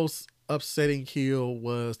 The most upsetting kill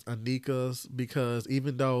was Anika's because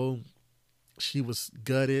even though she was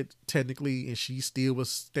gutted technically and she still was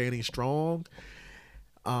standing strong,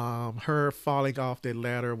 her falling off that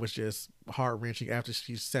ladder was just heart wrenching after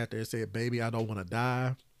she sat there and said, "Baby, I don't want to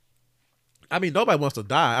die." I mean, nobody wants to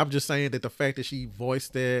die. I'm just saying that the fact that she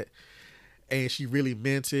voiced that and she really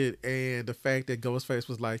meant it, and the fact that Ghostface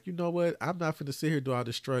was like, you know what? I'm not finna sit here do all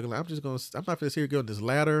this struggling. I'm not finna sit here go on this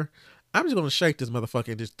ladder. I'm just gonna shake this motherfucker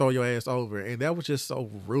and just throw your ass over. And that was just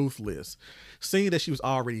so ruthless. Seeing that she was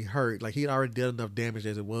already hurt, like he had already done enough damage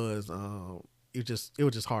as it was. It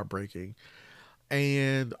was just heartbreaking.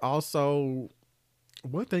 And also,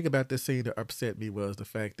 one thing about this scene that upset me was the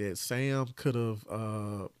fact that Sam could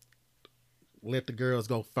have let the girls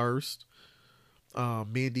go first,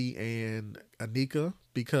 Mindy and Anika,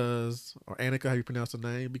 or Annika, how you pronounce her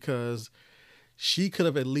name, because she could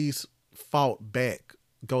have at least fought back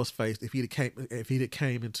Ghostface if he'd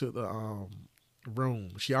came into the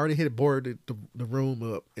room. She already had boarded the room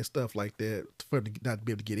up and stuff like that for him not to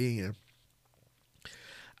be able to get in.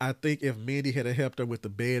 I think if Mindy had helped her with the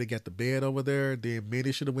bed and got the bed over there, then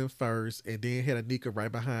Mindy should have went first and then had Anika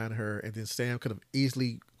right behind her, and then Sam could have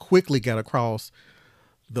quickly got across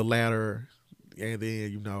the ladder, and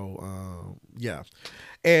then yeah.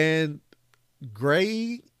 And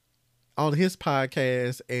Gray on his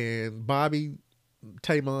podcast and Bobby,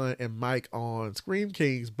 Tamon, and Mike on Scream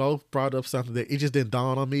Kings both brought up something that it just didn't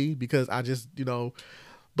dawn on me because I just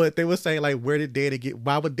But they were saying like, where did Danny get?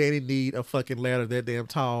 Why would Danny need a fucking ladder that damn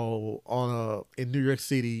tall in New York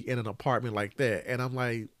City in an apartment like that? And I'm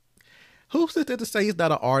like, who's there to say he's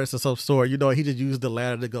not an artist of some sort? You know, he just used the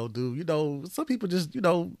ladder to go do. You know, some people just,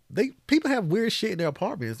 people have weird shit in their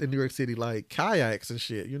apartments in New York City, like kayaks and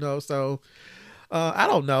shit. You know, so I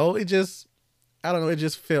don't know. I don't know. It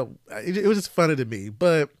just felt, it was just funny to me.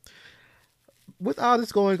 But with all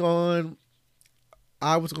this going on,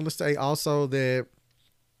 I was going to say also that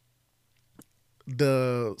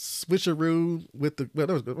the switcheroo with the, well,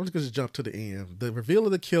 I'm just going to jump to the end. The reveal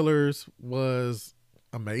of the killers was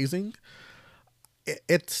amazing.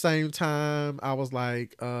 At the same time, I was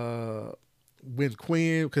like, when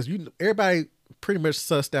Quinn, because everybody pretty much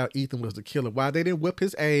sussed out Ethan was the killer. Why they didn't whip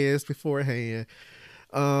his ass beforehand,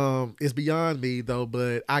 is beyond me though.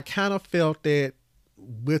 But I kind of felt that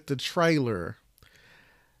with the trailer,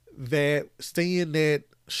 that seeing that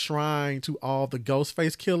shrine to all the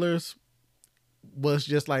Ghostface killers was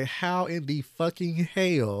just like, how in the fucking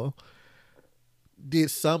hell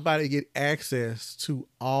did somebody get access to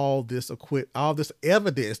all this all this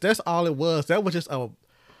evidence? That's all it was. That was just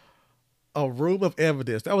a room of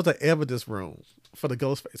evidence. That was an evidence room for the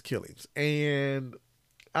Ghostface killings. And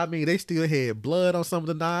I mean, they still had blood on some of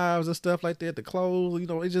the knives and stuff like that, the clothes,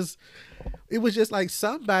 it was just like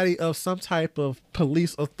somebody of some type of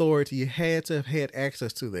police authority had to have had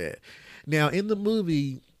access to that. Now in the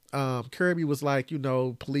movie, Kirby was like,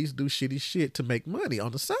 police do shitty shit to make money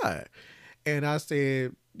on the side. And I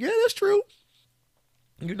said, yeah, that's true.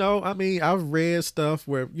 I mean, I've read stuff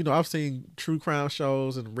where, I've seen true crime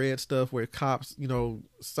shows and read stuff where cops,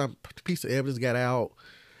 some piece of evidence got out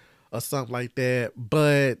or something like that.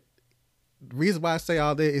 But the reason why I say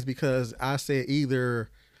all that is because I said either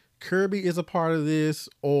Kirby is a part of this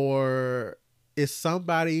or it's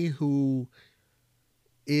somebody who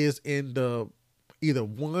is in the, either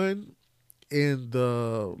one, in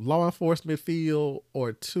the law enforcement field,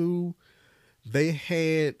 or two, they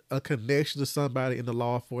had a connection to somebody in the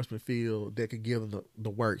law enforcement field that could give them the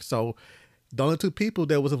work. So the only two people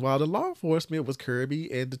that was involved in law enforcement was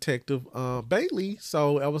Kirby and Detective Bailey.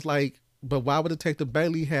 So I was like, but why would Detective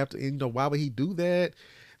Bailey have to, why would he do that?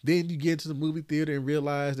 Then you get to the movie theater and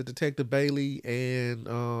realize that Detective Bailey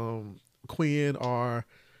and Quinn are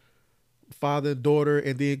father and daughter.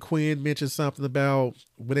 And then Quinn mentioned something about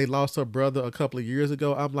when they lost her brother a couple of years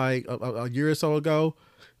ago. I'm like, a year or so ago.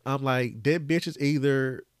 I'm like, that bitch is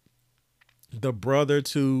either the brother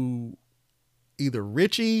to either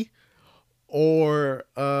Richie or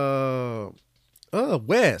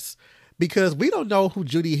Wes, because we don't know who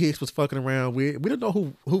Judy Hicks was fucking around with. We don't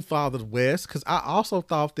know who fathered Wes. Because I also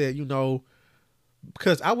thought that,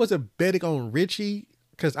 because I wasn't betting on Richie,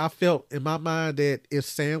 because I felt in my mind that if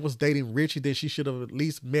Sam was dating Richie, then she should have at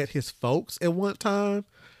least met his folks at one time.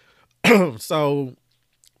 So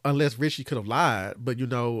unless Richie could have lied, but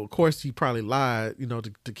of course he probably lied,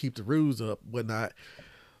 to keep the ruse up, whatnot.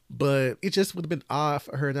 But it just would have been odd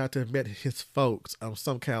for her not to have met his folks on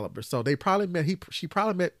some caliber. So they probably met. She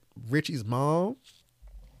probably met Richie's mom.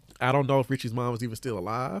 I don't know if Richie's mom is even still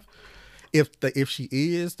alive. If she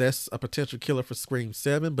is, that's a potential killer for Scream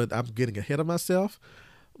 7. But I'm getting ahead of myself.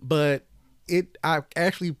 But I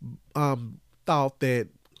actually thought that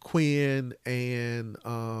Quinn and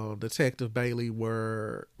Detective Bailey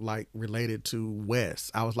were like related to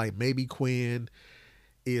Wes. I was like, maybe Quinn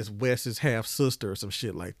is Wes's half sister or some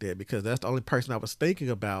shit like that, because that's the only person I was thinking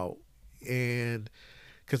about. And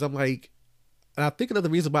because I'm like, and I think another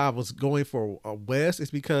reason why I was going for Wes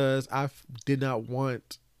is because I did not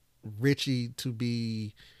want Richie to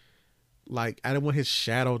be like, I didn't want his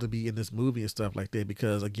shadow to be in this movie and stuff like that,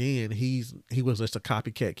 because again, he was just a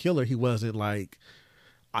copycat killer. He wasn't like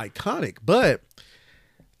iconic. But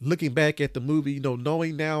looking back at the movie,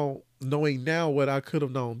 knowing now what I could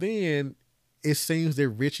have known then, it seems that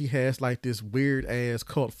Richie has like this weird ass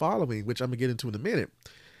cult following, which I'm gonna get into in a minute.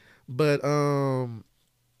 But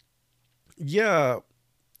yeah,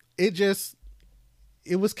 it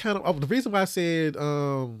was kind of the reason why I said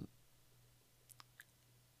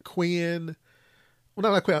Quinn. Well,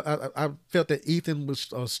 not like Quinn. I felt that Ethan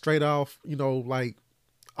was straight off, like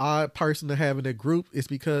odd person to have in that group, is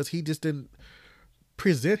because he just didn't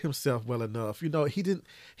present himself well enough.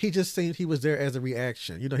 He just seemed he was there as a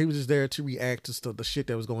reaction. He was just there to react to the shit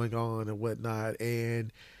that was going on and whatnot.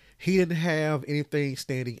 And he didn't have anything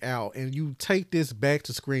standing out. And you take this back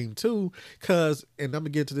to Scream 2, because, and I'm gonna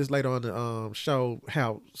get to this later on the show,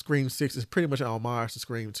 how Scream 6 is pretty much an homage to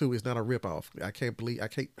Scream 2. It's not a ripoff. I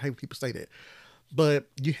hate when people say that. But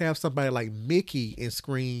you have somebody like Mickey in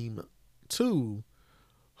Scream 2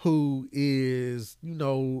 who is,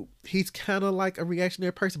 he's kind of like a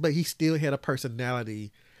reactionary person, but he still had a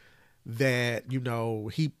personality that,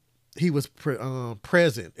 he was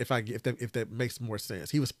present. If that makes more sense,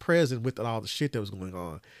 he was present with all the shit that was going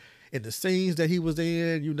on in the scenes that he was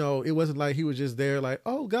in. It wasn't like he was just there like,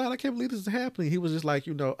 oh God, I can't believe this is happening. He was just like,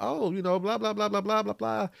 oh, blah blah blah blah blah blah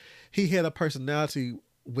blah. He had a personality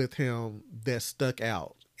with him that stuck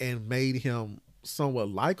out and made him somewhat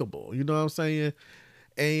likable. You know what I'm saying?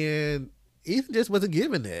 And Ethan just wasn't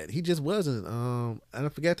given that. He just wasn't. And I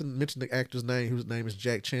forgot to mention the actor's name, whose name is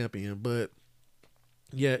Jack Champion. But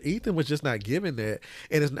yeah, Ethan was just not given that.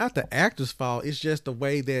 And it's not the actor's fault. It's just the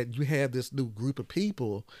way that you have this new group of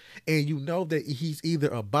people, and you know that he's either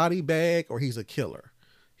a body bag or he's a killer.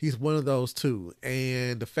 He's one of those two.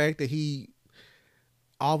 And the fact that he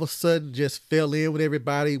all of a sudden just fell in with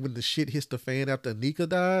everybody when the shit hits the fan after Anika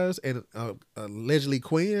dies and allegedly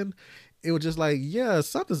Quinn, it was just like, yeah,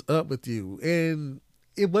 something's up with you. And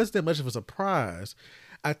it wasn't that much of a surprise.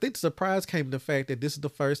 I think the surprise came in the fact that this is the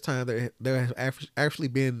first time that there has actually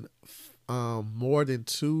been more than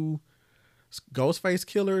two Ghostface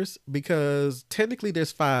killers, because technically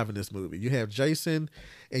there's five in this movie. You have Jason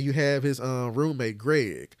and you have his roommate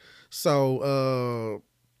Greg. So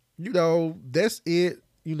that's it.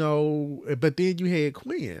 But then you had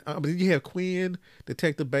Quinn. You have Quinn,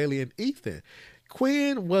 Detective Bailey, and Ethan.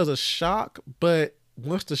 Quinn was a shock, but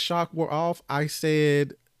once the shock wore off, I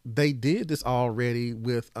said they did this already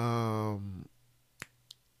with Roman.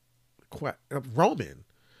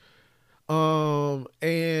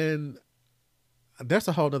 And that's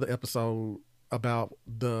a whole nother episode about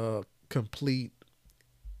the complete,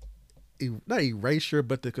 not erasure,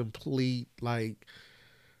 but the complete, like,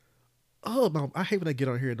 oh no, I hate when I get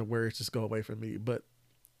on here and the words just go away from me, but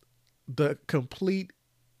the complete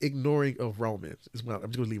ignoring of Roman is what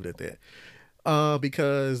I'm just gonna leave it at that.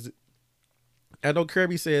 Because I know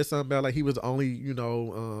Kirby said something about like he was the only,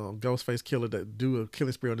 Ghostface killer that do a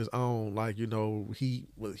killing spree on his own. Like, he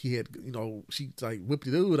had, she like whipped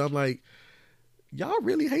the dude. I'm like, y'all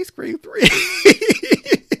really hate Scream 3.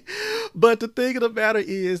 But the thing of the matter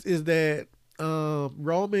is that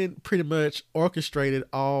Roman pretty much orchestrated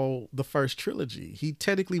all the first trilogy. He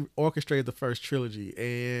technically orchestrated the first trilogy,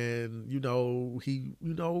 and you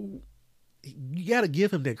got to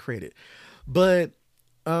give him that credit. But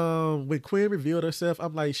when Quinn revealed herself,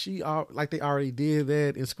 I'm like, they already did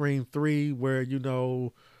that in Scream 3, where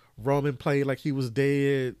Roman played like he was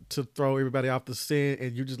dead to throw everybody off the scent,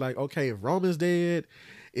 and you're just like, okay, if Roman's dead,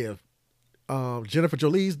 if Jennifer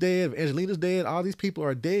Jolie's dead, if Angelina's dead, all these people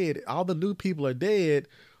are dead, all the new people are dead,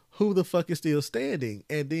 who the fuck is still standing?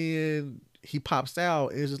 And then he pops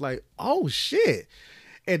out and it's just like, oh shit.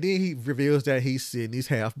 And then he reveals that he's Sydney's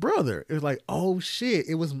half brother. It was like, oh shit.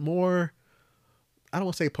 It was more, I don't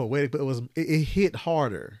want to say poetic, but it hit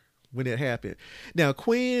harder when it happened. Now,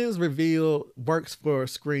 Quinn's reveal works for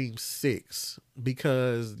Scream 6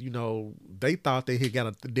 because, they thought they had got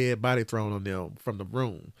a dead body thrown on them from the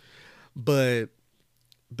room. But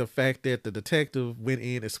the fact that the detective went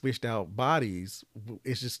in and switched out bodies,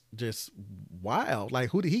 it's just wild. Like,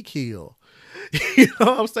 who did he kill? You know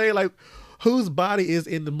what I'm saying? Like, whose body is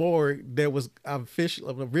in the morgue that was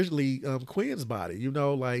originally Quinn's body?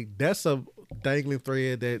 Like, that's a dangling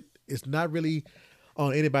thread that is not really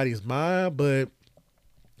on anybody's mind, but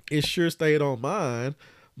it sure stayed on mine.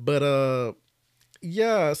 But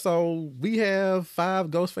yeah, so we have 5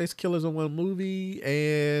 Ghostface killers in one movie,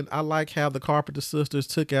 and I like how the Carpenter sisters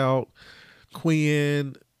took out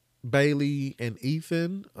Quinn, Bailey, and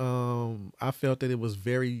Ethan. I felt that it was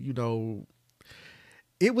very,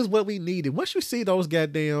 it was what we needed. Once you see those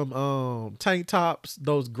goddamn tank tops,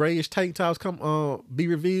 those grayish tank tops be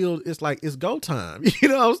revealed, it's like it's go time. You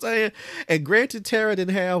know what I'm saying? And granted, Tara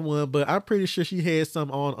didn't have one, but I'm pretty sure she had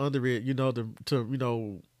some on under it,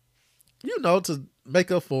 to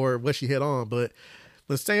make up for what she had on. But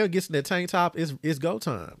when Sam gets in that tank top, it's go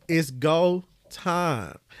time. It's go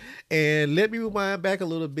time. And let me rewind back a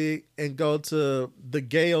little bit and go to the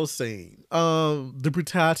Gale scene. The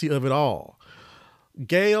brutality of it all.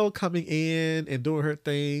 Gail coming in and doing her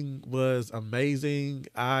thing was amazing.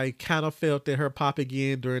 I kind of felt that her popping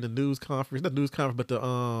in during the news conference, not news conference, but the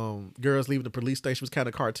girls leaving the police station was kind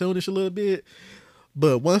of cartoonish a little bit.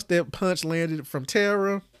 But once that punch landed from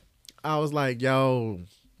Tara, I was like, yo,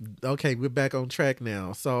 okay, we're back on track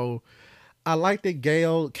now. So I like that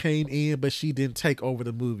Gail came in, but she didn't take over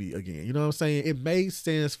the movie again. You know what I'm saying? It made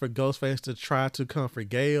sense for Ghostface to try to comfort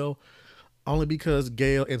Gail, only because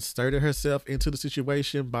Gail inserted herself into the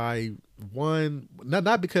situation by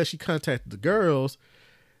not because she contacted the girls,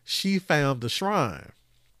 she found the shrine.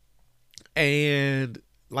 And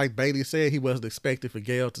like Bailey said, he wasn't expecting for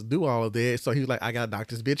Gail to do all of that. So he was like, I gotta knock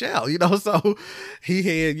this bitch out, you know? So he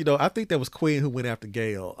had, you know, I think that was Quinn who went after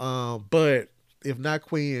Gail. But if not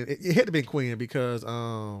Quinn, it had to be Quinn because,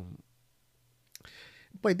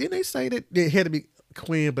 wait, didn't they say that it had to be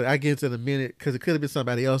Quinn? But I get to in a minute because it could have been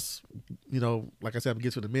somebody else, you know, like I said, I'm gonna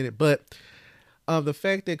get to it in a minute. But the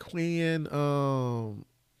fact that Quinn, I'm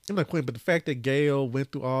not Quinn, but the fact that Gail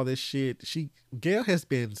went through all this shit, Gail has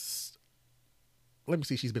been, let me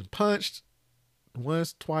see, she's been punched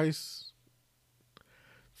once, twice,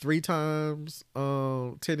 three times,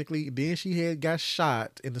 technically. Then she had got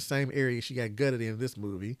shot in the same area she got gutted in this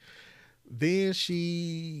movie. Then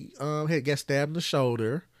she had got stabbed in the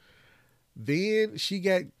shoulder. Then she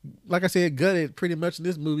got, like I said, gutted pretty much in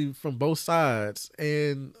this movie from both sides,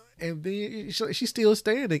 and then she's still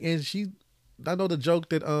standing. And I know the joke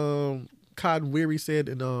that Cotton Weary said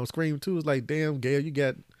in Scream 2 is like, "Damn, Gail, you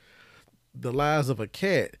got the lies of a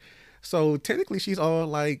cat." So technically, she's on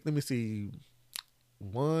like, let me see,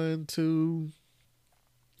 one, two,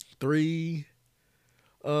 three,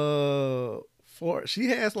 four. She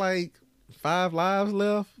has like 5 lives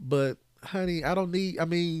left, but honey, I don't need. I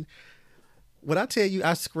mean, when I tell you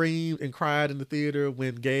I screamed and cried in the theater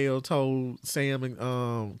when Gail told Sam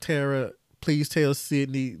and Tara, please tell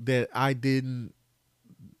Sydney that I didn't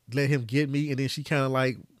let him get me, and then she kind of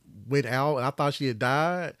like went out and I thought she had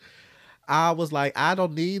died. I was like, I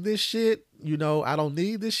don't need this shit. You know, I don't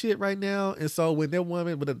need this shit right now. And so when the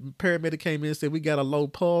paramedic came in and said, we got a low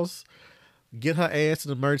pulse, get her ass to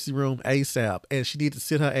the emergency room ASAP. And she needs to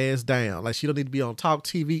sit her ass down. Like, she don't need to be on Talk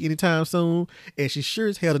TV anytime soon. And she sure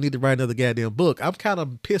as hell don't need to write another goddamn book. I'm kind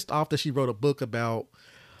of pissed off that she wrote a book about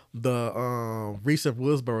the recent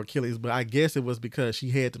Woodsboro killings, but I guess it was because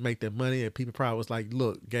she had to make that money and people probably was like,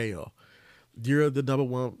 look, Gail, you're the number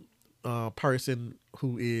one person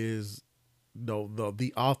who is, you know,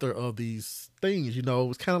 the author of these things. You know, it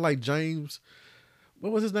was kind of like James,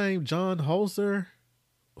 what was his name? John Holzer,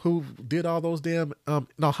 who did all those damn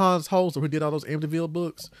no, Hans Holzer, who did all those Amityville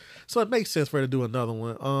books. So it makes sense for her to do another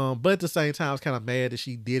one. But at the same time, I was kind of mad that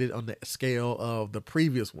she did it on the scale of the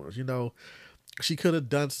previous ones. You know, she could have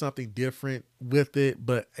done something different with it.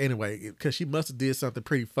 But anyway, because she must have did something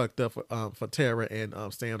pretty fucked up for Tara and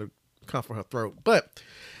Sam to come for her throat. But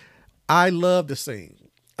I love the scene.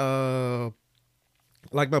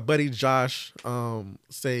 Like my buddy Josh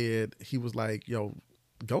said, he was like, yo,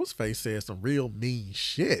 Ghostface said some real mean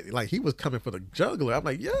shit. Like, he was coming for the juggler. I'm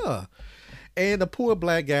like, yeah. And the poor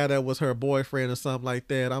black guy that was her boyfriend or something like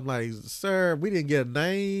that, I'm like, sir, we didn't get a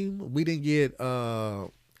name. We didn't get a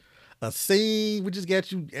scene. We just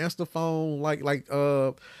got you answer the phone like I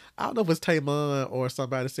don't know if it's Taymon or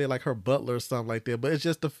somebody said like her butler or something like that. But it's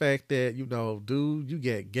just the fact that, you know, dude, you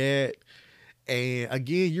get gat. And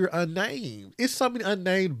again, you're unnamed. It's so many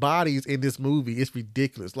unnamed bodies in this movie. It's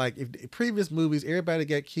ridiculous. Like, if in previous movies, everybody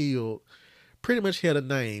got killed pretty much had a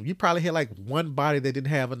name. You probably had like one body that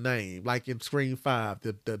didn't have a name. Like in Scream 5,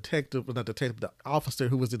 the detective, well, not detective, the officer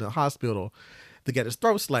who was in the hospital that got his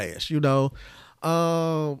throat slashed, you know.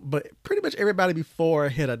 But pretty much everybody before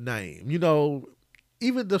had a name. You know,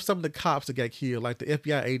 even some of the cops that got killed, like the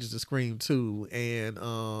FBI agents of Scream 2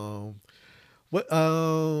 and what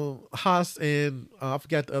Haas and I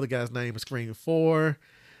forgot the other guy's name of Scream 4,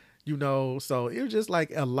 you know. So it was just like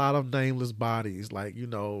a lot of nameless bodies. Like, you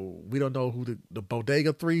know, we don't know who the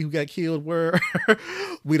Bodega 3 who got killed were.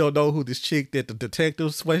 We don't know who this chick that the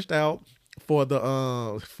detective switched out for the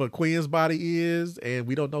for Quinn's body is, and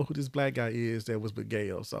we don't know who this black guy is that was with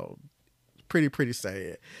Gail. So pretty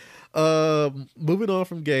sad. Moving on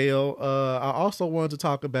from Gail, I also wanted to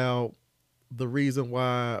talk about the reason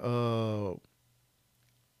why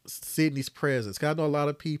Sydney's presence. Cause I know a lot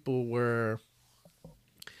of people were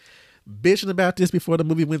bitching about this before the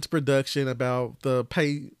movie went to production about the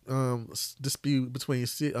pay dispute between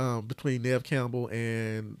Nev Campbell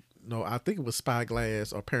and, no, I think it was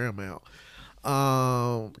Spyglass or Paramount.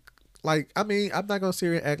 Like, I mean, I'm not gonna sit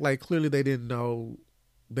here and act like clearly they didn't know.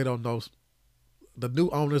 They don't know. The new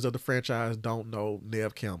owners of the franchise don't know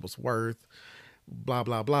Nev Campbell's worth. Blah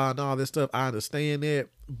blah blah and all this stuff. I understand that,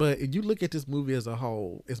 but if you look at this movie as a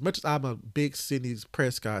whole, as much as I'm a big Sidney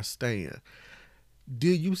Prescott stan, do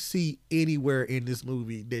you see anywhere in this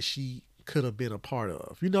movie that she could have been a part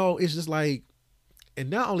of? You know, it's just like, and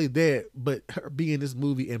not only that, but her being in this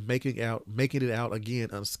movie and making it out again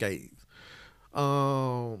unscathed.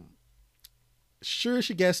 Sure,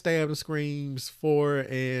 she got stabbed in Screams 4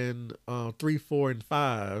 and 3, 4, and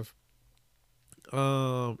 5.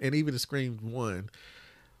 And even in Scream 1.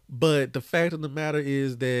 But the fact of the matter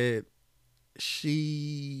is that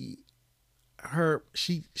she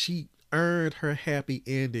earned her happy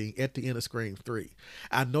ending at the end of Scream 3.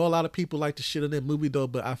 I know a lot of people like to shit on that movie though,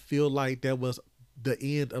 but I feel like that was the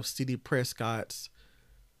end of Sidney Prescott's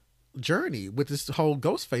journey with this whole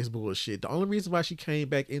Ghostface bullshit. The only reason why she came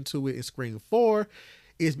back into it in Scream 4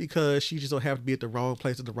 is because she just so happened to be at the wrong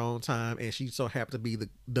place at the wrong time, and she so happened to be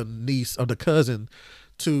the niece or the cousin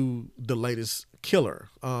to the latest killer,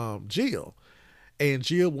 Jill. And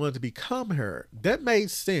Jill wanted to become her. That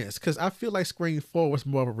made sense because I feel like Scream 4 was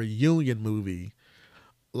more of a reunion movie.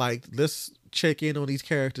 Like, let's check in on these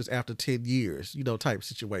characters after 10 years, type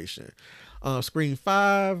situation. Scream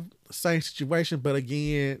 5, same situation, but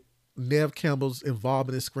again, Nev Campbell's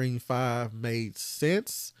involvement in Scream 5 made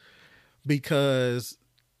sense because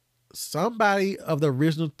somebody of the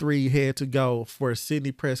original 3 had to go for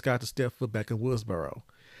Sidney Prescott to step foot back in Woodsboro.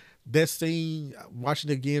 That scene,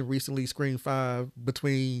 watching it again recently, Scream 5,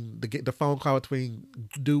 between the phone call between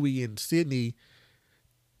Dewey and Sidney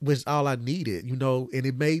was all I needed, and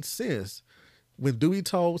it made sense. When Dewey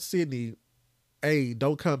told Sidney, hey,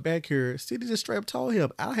 don't come back here, Sidney just straight up told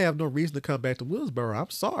him, I have no reason to come back to Woodsboro.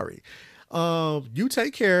 I'm sorry. You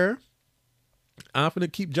take care. I'm going to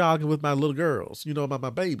keep jogging with my little girls, my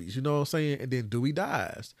babies, you know what I'm saying? And then Dewey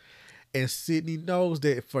dies. And Sidney knows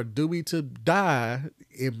that for Dewey to die,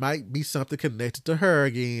 it might be something connected to her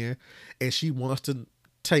again, and she wants to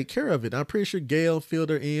take care of it. I'm pretty sure Gail filled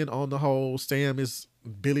her in on the whole Sam is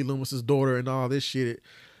Billy Loomis's daughter and all this shit,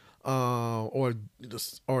 or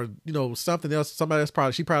something else. Somebody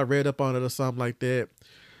else she probably read up on it or something like that.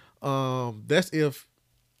 That's if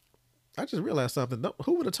I just realized something. No,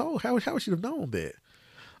 who would have told? How would she have known that?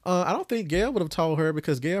 I don't think Gail would have told her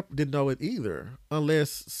because Gail didn't know it either, unless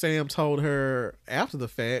Sam told her after the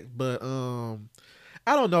fact. But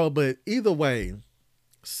I don't know. But either way,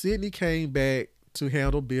 Sidney came back to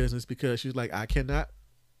handle business because she was like, I cannot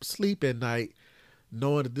sleep at night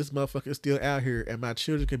knowing that this motherfucker is still out here and my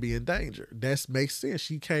children can be in danger. That makes sense.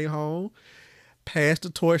 She came home, passed the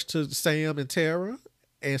torch to Sam and Tara,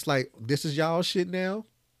 and it's like, this is y'all shit now.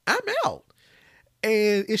 I'm out.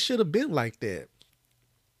 And it should have been like that.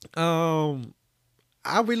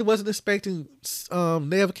 I really wasn't expecting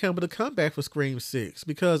Neve Campbell to come back for Scream 6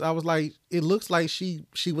 because I was like, it looks like she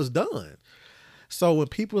was done. So when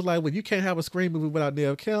people was like, well, you can't have a Scream movie without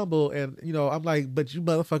Neve Campbell, and I'm like, but you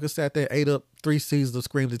motherfuckers sat there, ate up 3 seasons of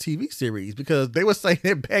Scream the TV series, because they were saying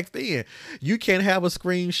it back then. You can't have a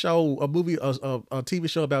Scream show, a movie, a TV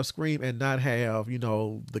show about Scream and not have,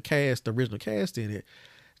 the original cast in it.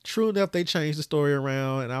 True enough, they changed the story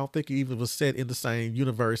around, and I don't think it even was set in the same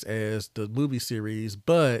universe as the movie series.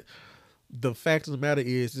 But the fact of the matter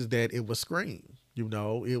is that it was Scream.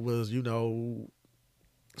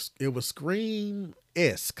 It was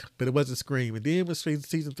Scream-esque, but it wasn't Scream. And then when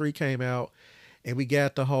season 3 came out, and we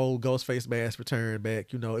got the whole Ghostface mask return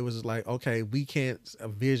back, it was just like, okay, we can't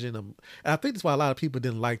envision them. And I think that's why a lot of people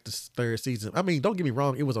didn't like the 3rd season. I mean, don't get me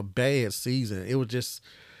wrong, it was a bad season. It was just,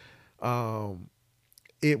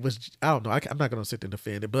 it was, I don't know. I'm not going to sit there and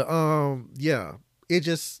defend it, but yeah,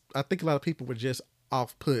 I think a lot of people were just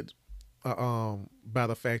off put by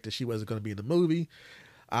the fact that she wasn't going to be in the movie.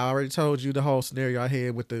 I already told you the whole scenario I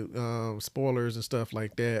had with the spoilers and stuff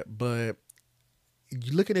like that, but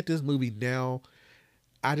looking at this movie now,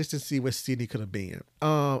 I just didn't see where Sidney could have been.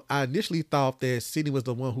 I initially thought that Sidney was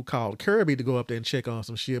the one who called Kirby to go up there and check on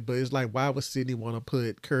some shit, but it's like, why would Sidney want to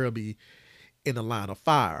put Kirby in the line of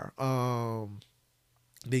fire?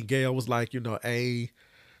 Then Gail was like,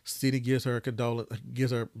 Sidney gives her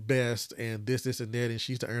gives her best, and this, and that, and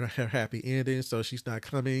she's to earn her happy ending, so she's not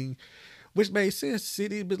coming, which made sense.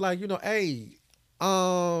 Sidney was like, hey,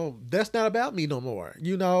 that's not about me no more.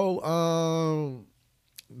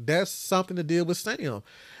 That's something to deal with Sam.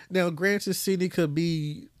 Now, granted, Sidney could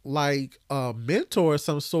be like a mentor of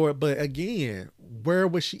some sort, but again, where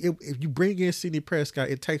was she? If you bring in Sidney Prescott,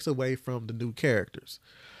 it takes away from the new characters.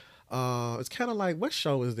 It's kind of like, what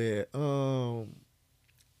show is that?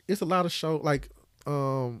 It's a lot of show like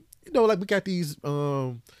like we got these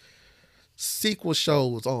sequel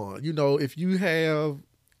shows on. If you have,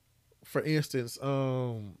 for instance,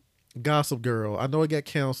 Gossip Girl, I know it got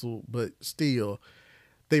canceled, but still,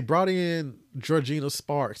 they brought in Georgina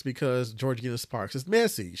Sparks because Georgina Sparks is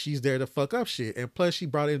messy. She's there to fuck up shit, and plus they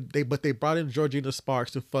brought in Georgina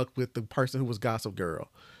Sparks to fuck with the person who was Gossip Girl.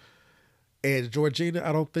 And Georgina,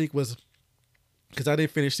 I don't think was, because I didn't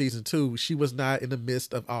finish season 2, she was not in the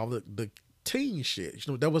midst of all the teen shit.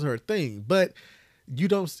 That was her thing. But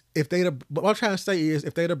what I'm trying to say is,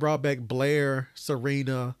 if they'd have brought back Blair,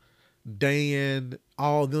 Serena, Dan,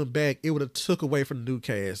 all of them back, it would have took away from the new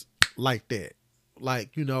cast like that.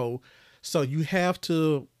 So you have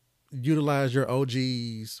to utilize your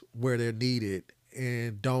OGs where they're needed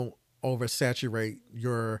and don't oversaturate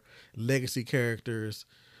your legacy characters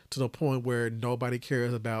to the point where nobody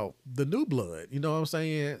cares about the new blood. You know what I'm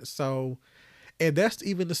saying? So, and that's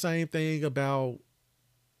even the same thing about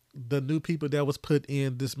the new people that was put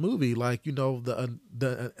in this movie, like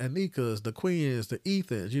the Anikas, the Queens, the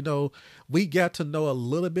Ethans. We got to know a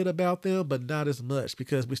little bit about them, but not as much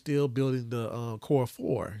because we're still building the core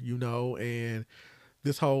four. And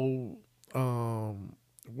this whole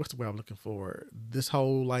what's the way I'm looking for? This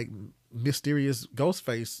whole like mysterious ghost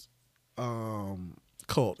face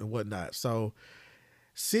cult and whatnot. So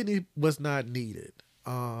Sydney was not needed.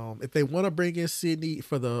 If they want to bring in Sydney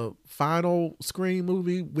for the final Scream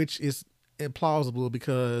movie, which is implausible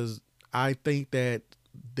because I think that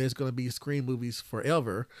there's going to be Scream movies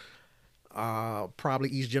forever. Probably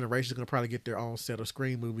each generation is going to probably get their own set of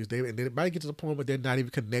Scream movies. And they might get to the point where they're not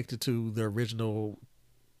even connected to the original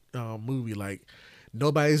movie. Like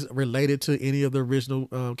nobody's related to any of the original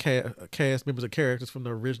cast members or characters from the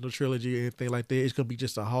original trilogy or anything like that. It's going to be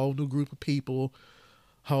just a whole new group of people,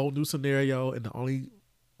 whole new scenario, and the only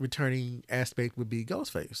returning aspect would be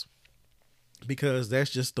Ghostface, because that's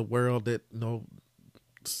just the world that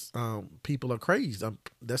people are crazy.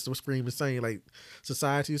 That's what Scream is saying. Like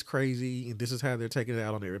society is crazy, and this is how they're taking it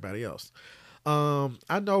out on everybody else.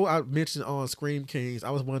 I know I mentioned on Scream Kings, I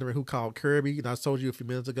was wondering who called Kirby, and I told you a few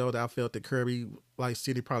minutes ago that I felt that Kirby, like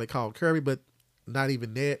City, probably called Kirby, but not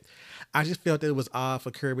even that. I just felt that it was odd for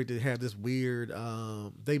Kirby to have this weird.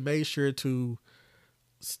 They made sure to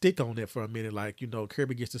stick on that for a minute. Like,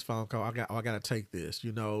 Kirby gets this phone call. I gotta take this,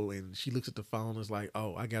 and she looks at the phone and is like,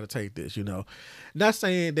 oh, I gotta take this, Not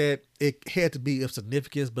saying that it had to be of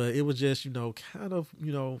significance, but it was just, kind of,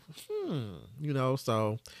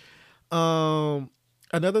 so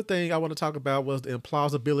another thing I want to talk about was the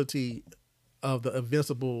implausibility of the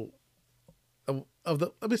invincible of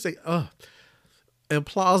the let me say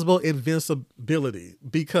implausible invincibility,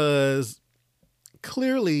 because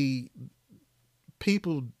clearly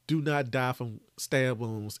people do not die from stab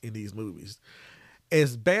wounds in these movies.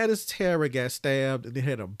 As bad as Tara got stabbed and they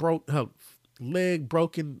had her leg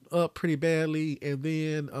broken up pretty badly, and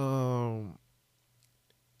then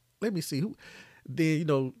let me see who.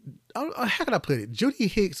 Then how can I put it? Judy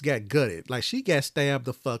Hicks got gutted, like she got stabbed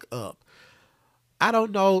the fuck up. I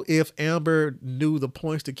don't know if Amber knew the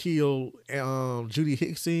points to kill Judy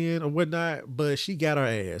Hicks in or whatnot, but she got her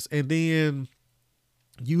ass. And then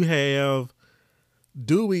you have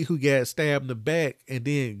Dewey, who got stabbed in the back and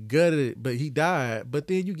then gutted, but he died. But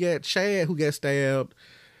then you got Chad, who got stabbed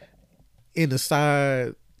in the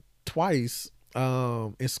side twice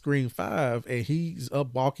in Scream 5, and he's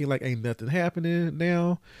up walking like ain't nothing happening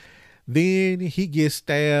now. Then he gets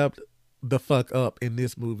stabbed the fuck up in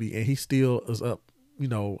this movie, and he still is up,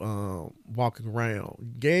 walking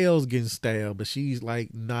around. Gail's getting stabbed, but she's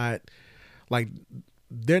like not like,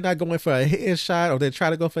 they're not going for a headshot, or they try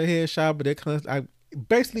to go for a headshot, but they're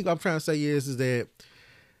basically what I'm trying to say is that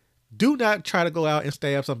do not try to go out and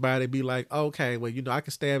stab somebody and be like, okay, well, I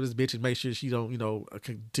can stab this bitch and make sure she don't,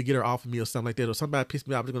 to get her off of me or something like that. Or somebody pissed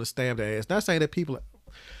me off, I'm just going to stab their ass. Not saying that people,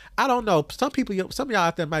 I don't know. Some of y'all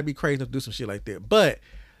out there might be crazy enough to do some shit like that. But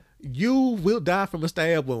you will die from a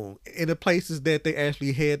stab wound in the places that they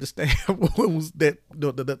actually had the stab wounds that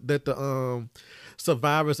the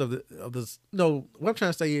survivors of the what I'm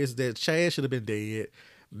trying to say is that Chad should have been dead.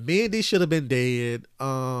 Mindy should have been dead.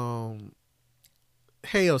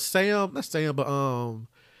 Hell, not Sam, but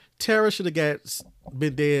Tara should have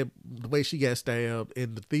been dead the way she got stabbed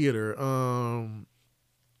in the theater.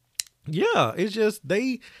 Yeah, it's just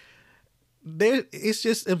it's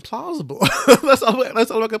just implausible. That's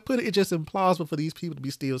all I can put it. It's just implausible for these people to be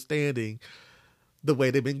still standing the way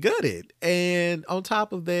they've been gutted. And on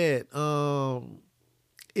top of that,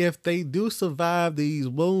 if they do survive these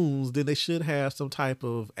wounds, then they should have some type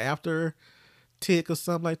of after tick or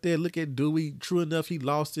something like that. Look at Dewey. True enough, he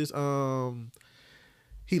lost his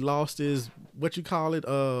what you call it,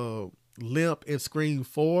 limp in Scream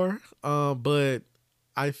 4. But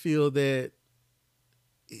I feel that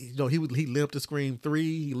he limped to Scream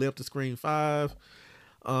 3, he limped to Scream 5.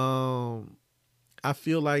 I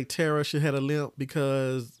feel like Tara should have a limp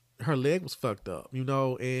because her leg was fucked up,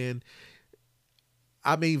 and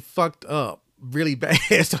I mean fucked up really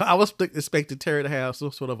bad. So I was expecting Tara to have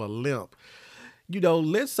some sort of a limp.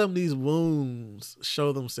 Let some of these wounds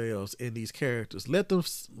show themselves in these characters. Let them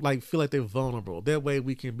feel like they're vulnerable. That way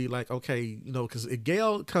we can be like, okay, because if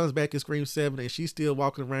Gail comes back in Scream 7 and she's still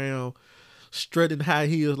walking around strutting high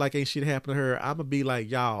heels like ain't shit happened to her, I'm gonna be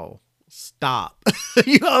like, y'all, stop.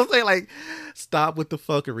 You know what I'm saying? Like, stop with the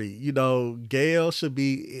fuckery. You know, Gail should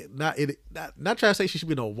be not trying to say she should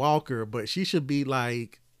be no walker, but she should be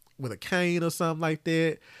like with a cane or something like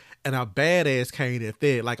that. And a badass cane at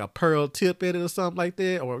that, like a pearl tip in it or something like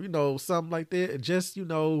that, or something like that. And just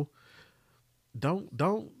don't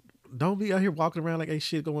don't don't be out here walking around like ain't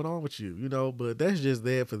shit going on with you, But that's just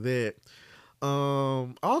there for that.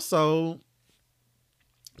 Also,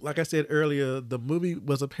 like I said earlier, the movie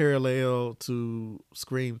was a parallel to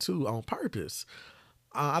Scream 2 on purpose.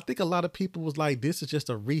 I think a lot of people was like, this is just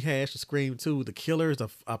a rehash of Scream 2. The killer is a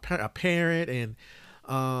parent, and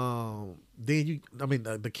I mean,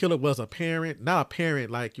 the killer was a parent, not a parent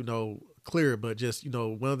like, clear, but just,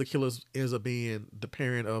 one of the killers ends up being the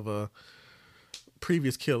parent of a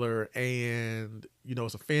previous killer, and,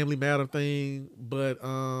 it's a family matter thing. But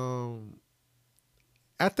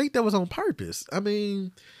I think that was on purpose. I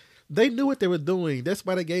mean, they knew what they were doing. That's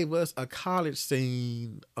why they gave us a college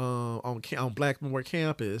scene on Blackmore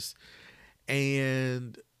campus,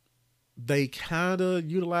 and they kind of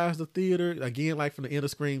utilized the theater again, like from the end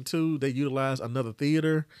of Scream 2. They utilized another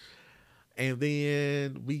theater, and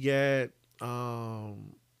then we got,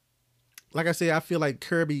 like I said, I feel like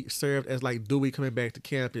Kirby served as like Dewey coming back to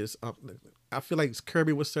campus. I feel like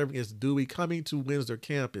Kirby was serving as Dewey coming to Windsor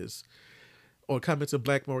campus, or coming to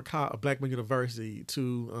Blackmore University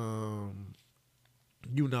to,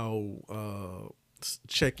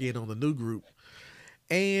 check in on the new group.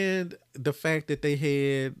 And the fact that they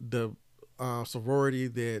had the sorority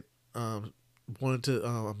that wanted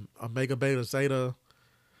to Omega Beta Zeta,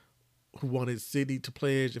 who wanted Sydney to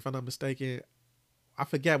pledge, if I'm not mistaken. I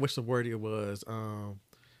forgot which sorority it was.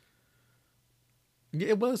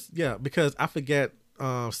 It was, yeah, because I forgot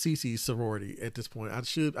Cece's sorority at this point. I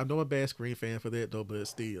know I'm a bad Scream fan for that though, but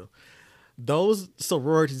still, those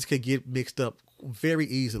sororities could get mixed up very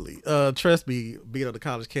easily. Trust me, being on the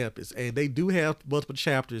college campus, and they do have multiple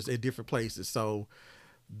chapters in different places. So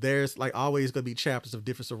there's like always going to be chapters of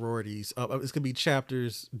different sororities. It's going to be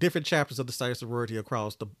different chapters of the same sorority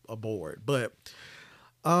across the board. But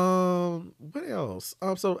what else?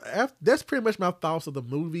 That's pretty much my thoughts of the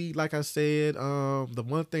movie. Like I said, the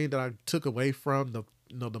one thing that I took away from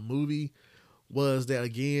the movie was that,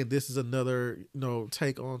 again, this is another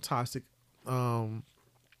take on toxic and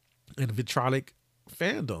vitriolic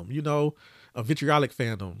fandom, a vitriolic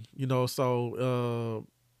fandom, so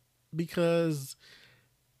because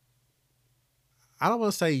I don't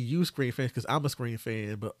want to say you Scream fans, because I'm a Scream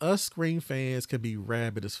fan, but us Scream fans can be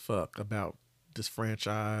rabid as fuck about this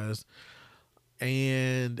franchise.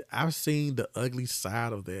 And I've seen the ugly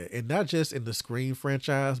side of that, and not just in the Scream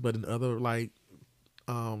franchise, but in other like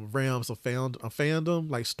realms of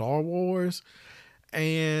fandom, like Star Wars,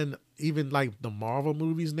 and even like the Marvel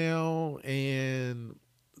movies now, and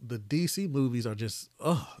the DC movies are just,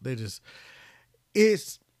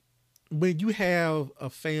 it's when you have a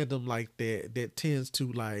fandom like that tends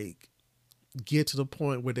to like get to the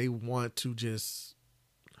point where they want to just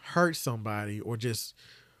hurt somebody or just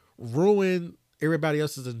ruin everybody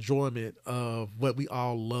else's enjoyment of what we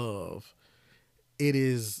all love. It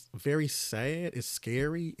is very sad. It's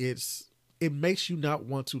scary. It makes you not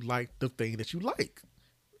want to like the thing that you like.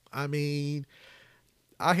 I mean,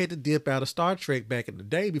 I had to dip out of Star Trek back in the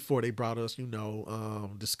day before they brought us,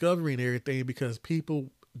 Discovery and everything, because people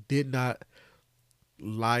did not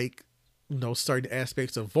like, certain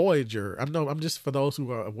aspects of Voyager. I'm just, for those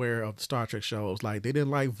who are aware of Star Trek shows, like they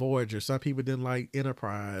didn't like Voyager. Some people didn't like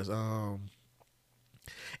Enterprise. And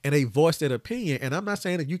they voiced their opinion. And I'm not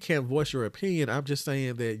saying that you can't voice your opinion. I'm just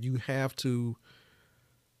saying that you have to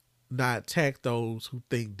not attack those who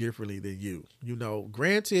think differently than you.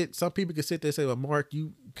 Granted, some people can sit there and say, well, Mark,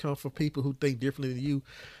 you come from people who think differently than you.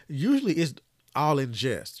 Usually it's all in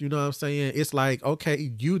jest. You know what I'm saying? It's like,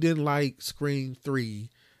 okay, you didn't like Scream 3.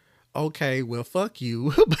 Okay, well, fuck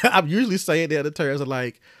you. But I'm usually saying that in terms of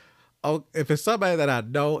like, oh, if it's somebody that I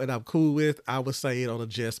know and I'm cool with, I would say it on a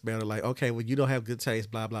jest manner, like, okay, well, you don't have good taste,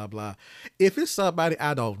 blah, blah, blah. If it's somebody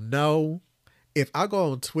I don't know, if I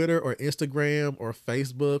go on Twitter or Instagram or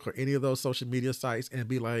Facebook or any of those social media sites and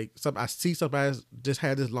be like, I see somebody just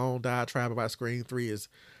had this long diatribe about Scream 3 is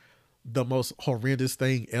the most horrendous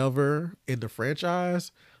thing ever in the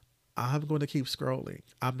franchise, I'm going to keep scrolling.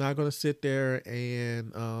 I'm not going to sit there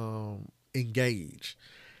and engage.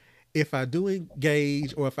 If I do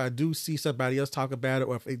engage, or if I do see somebody else talk about it,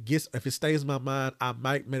 or if it stays in my mind, I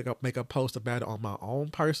might make a post about it on my own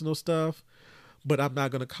personal stuff. But I'm not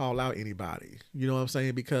going to call out anybody. You know what I'm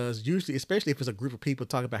saying? Because usually, especially if it's a group of people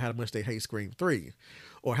talking about how much they hate Scream 3,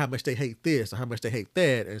 or how much they hate this, or how much they hate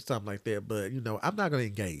that, and something like that. But, I'm not going to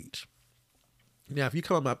engage. Now, if you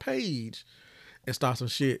come on my page and start some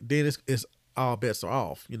shit, then it's all bets are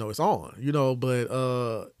off. It's on. But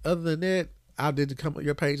other than that, I didn't come on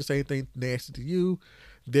your page to say anything nasty to you.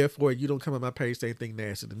 Therefore, you don't come on my page to say anything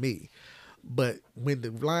nasty to me. But when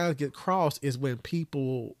the lines get crossed is when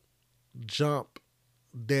people jump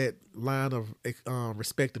that line of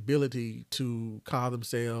respectability to call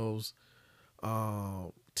themselves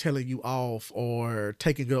telling you off or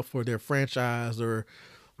taking up for their franchise or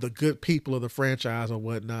the good people of the franchise or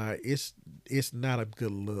whatnot. It's not a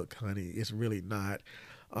good look, honey. It's really not.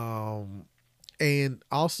 And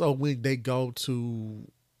also when they go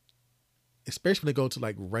to, especially when they go to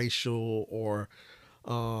like racial or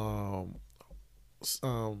um,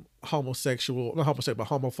 homosexual, not homosexual, but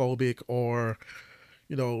homophobic or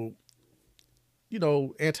you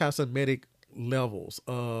know, anti-Semitic levels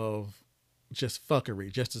of just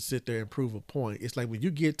fuckery, just to sit there and prove a point. It's like when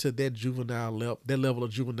you get to that juvenile level, that level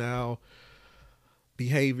of juvenile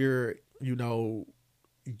behavior, you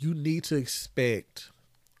need to expect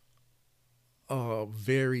a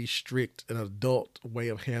very strict and adult way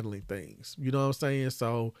of handling things. You know what I'm saying?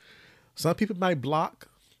 So some people might block,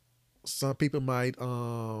 some people might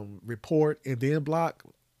report and then block,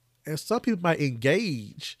 and some people might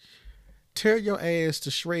engage, tear your ass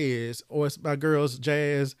to shreds, or as my girls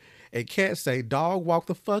Jazz and Cat say, dog walk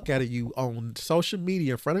the fuck out of you on social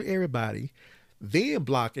media in front of everybody, then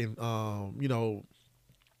block and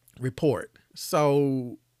report.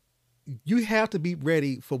 So you have to be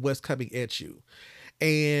ready for what's coming at you.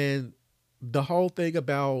 And the whole thing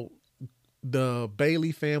about the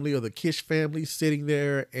Bailey family or the Kish family sitting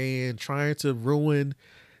there and trying to ruin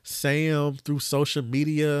Sam through social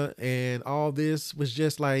media and all this was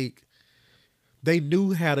just like they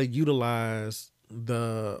knew how to utilize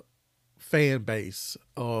the fan base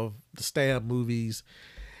of the Stab movies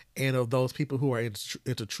and of those people who are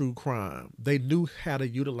into true crime. They knew how to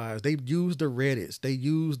utilize. They used the Reddits, they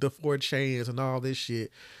used the 4chans and all this shit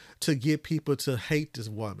to get people to hate this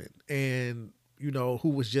woman and who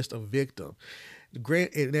was just a victim.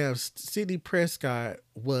 Grant and now Sidney Prescott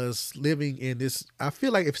was living in this. I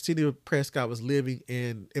feel like if Sidney Prescott was living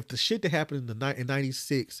in, if the shit that happened in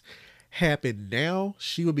 '96 happened now,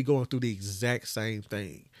 she would be going through the exact same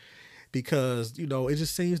thing because it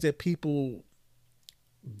just seems that people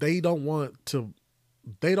they don't want to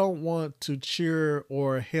cheer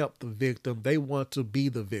or help the victim. They want to be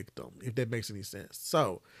the victim, if that makes any sense.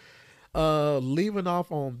 So leaving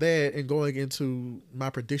off on that and going into my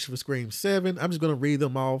prediction for Scream 7, I'm just going to read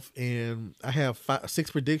them off, and I have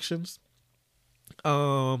 6 predictions.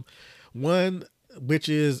 One, which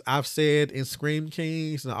is I've said in Scream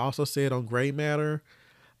Kings, and I also said on Gray Matter,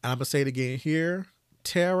 I'm going to say it again here.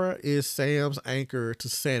 Tara is Sam's anchor to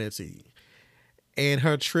sanity and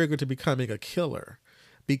her trigger to becoming a killer,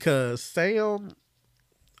 because Sam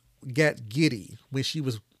got giddy when she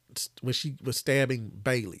was stabbing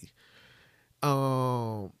Bailey.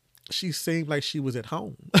 She seemed like she was at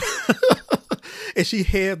home. And she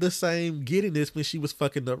had the same giddiness when she was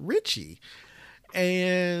fucking up Richie.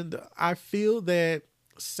 And I feel that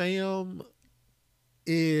Sam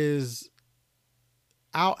is,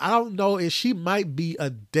 I don't know if she might be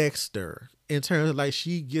a Dexter in terms of like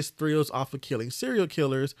she gets thrills off of killing serial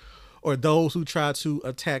killers or those who try to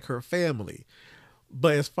attack her family.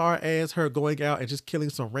 But as far as her going out and just killing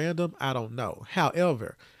some random, I don't know.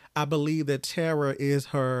 However, I believe that Tara is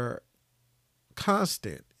her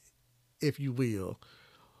constant, if you will,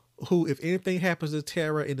 who, if anything happens to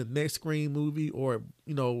Tara in the next Scream movie or,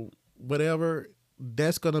 whatever,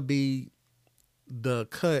 that's going to be the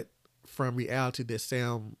cut from reality that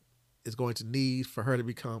Sam is going to need for her to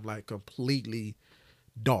become like completely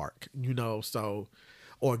dark, so,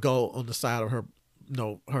 or go on the side of her,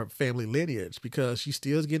 her family lineage, because she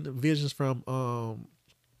still is getting visions from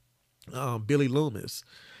Billy Loomis.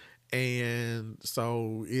 And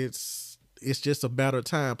so it's just a matter of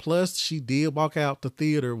time. Plus, she did walk out the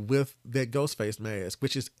theater with that Ghostface mask,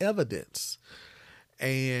 which is evidence.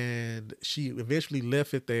 And she eventually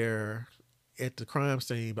left it there at the crime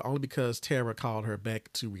scene, but only because Tara called her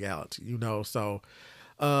back to reality, So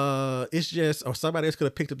it's just, or somebody else could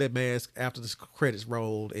have picked up that mask after the credits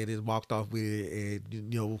rolled and then walked off with it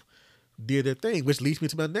and, did their thing, which leads me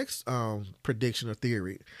to my next prediction or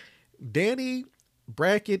theory. Danny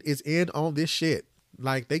Brackett is in on this shit.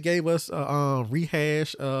 Like, they gave us a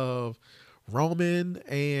rehash of Roman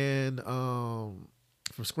and from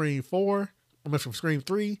Scream 4, from Scream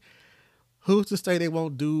 3. Who's to say they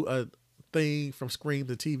won't do a thing from Scream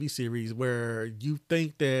the TV series where you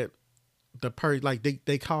think that like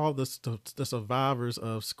they call the survivors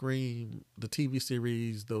of Scream the TV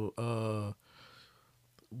series the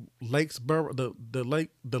Lakesboro,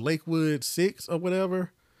 the Lakewood Six or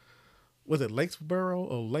whatever. Was it Lakesboro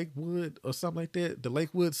or Lakewood or something like that? The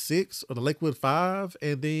Lakewood Six or the Lakewood Five,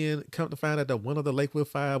 and then come to find out that one of the Lakewood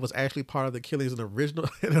Five was actually part of the killings in the original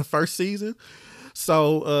in the first season.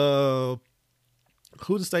 So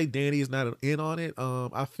who to say Danny is not in on it?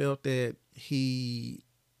 I felt that he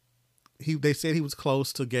they said he was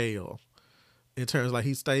close to Gail in terms of like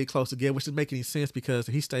he stayed close to Gail, which doesn't make any sense because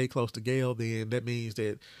if he stayed close to Gail, then that means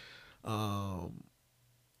that um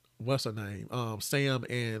what's her name? Sam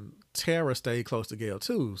and Tara stayed close to Gail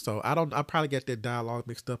too. So I probably got that dialogue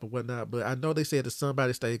mixed up and whatnot, but I know they said that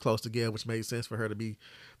somebody stayed close to Gail, which made sense for her to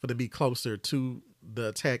be closer to the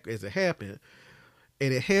attack as it happened.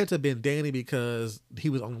 And it had to have been Danny because he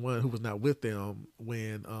was the only one who was not with them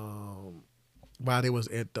when while they was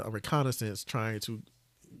at the reconnaissance trying to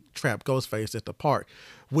trap Ghostface at the park,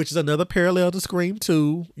 which is another parallel to Scream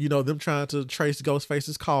 2. You know, them trying to trace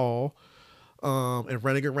Ghostface's call, and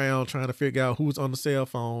running around trying to figure out who's on the cell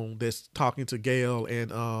phone that's talking to Gail and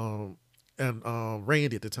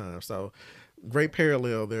Randy at the time. So great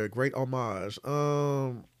parallel there, great homage.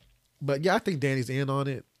 But yeah, I think Danny's in on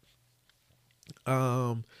it.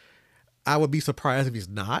 Um, I would be surprised if he's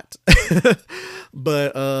not.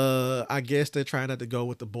 But I guess they're trying not to go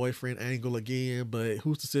with the boyfriend angle again. But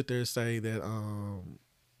who's to sit there and say that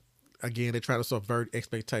again they try to subvert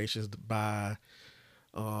expectations by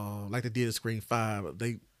like they did in Scream 5.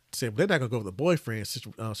 They said they're not gonna go with the boyfriend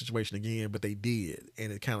situation again, but they did,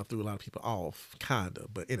 and it kind of threw a lot of people off, kinda.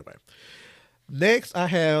 But anyway, next I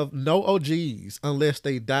have no OGs unless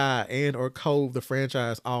they die and or cove the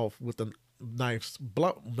franchise off with a nice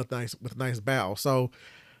blow, with a nice bow. So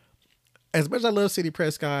as much as I love City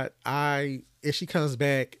Prescott, if she comes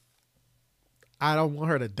back, I don't want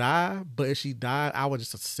her to die. But if she died, I would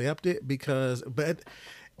just accept it but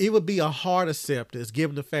it would be a hard acceptance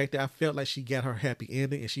given the fact that I felt like she got her happy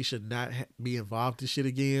ending and she should not be involved in shit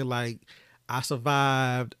again. Like I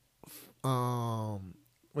survived, let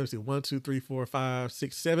me see, 1, 2, 3, 4, 5,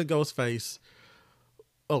 6, 7 Ghostface.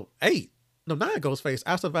 Oh, 8. No, 9 Ghostface.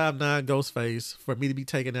 I survived 9 Ghostface for me to be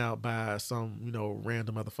taken out by some,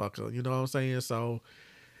 random motherfucker. You know what I'm saying? So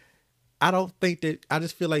I don't think that. I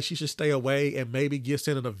just feel like she should stay away and maybe give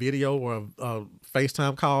sending a video or a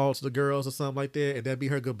FaceTime call to the girls or something like that, and that'd be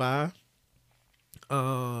her goodbye.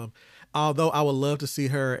 Um, Although I would love to see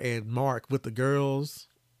her and Mark with the girls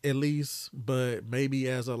at least, but maybe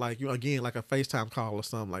as a like again like a FaceTime call or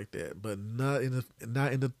something like that, but not in the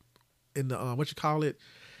what you call it,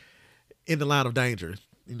 in the line of danger.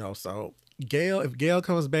 So if Gail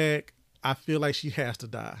comes back, I feel like she has to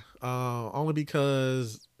die. Only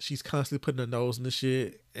because she's constantly putting her nose in the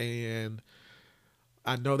shit, and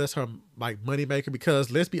I know that's her like money maker.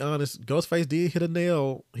 Because let's be honest, Ghostface did hit a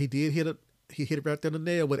nail. He hit it right there in the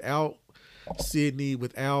nail. Without Sydney,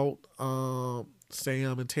 without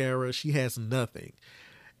Sam and Tara, she has nothing.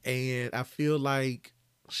 And I feel like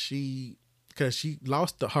because she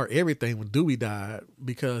lost her everything when Dewey died,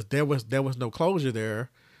 because there was no closure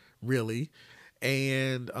there, really.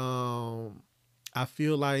 And I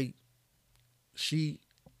feel like she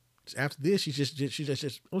after this she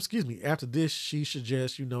just oh, excuse me, after this she should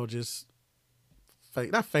just just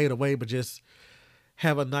fade, not fade away, but just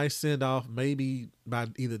have a nice send off, maybe by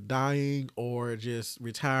either dying or just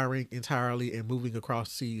retiring entirely and moving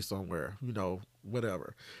across seas somewhere,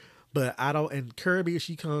 whatever. But I don't. And Kirby, if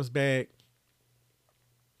she comes back,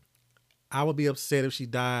 I would be upset if she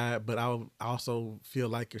died, but I would also feel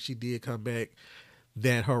like if she did come back,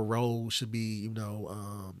 that her role should be,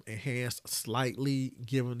 enhanced slightly,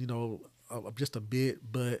 given, just a bit.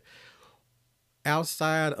 But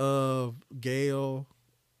outside of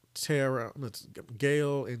Tara,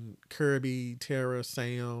 Gail and Kirby, Tara,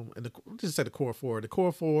 Sam, and just say the core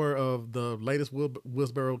four of the latest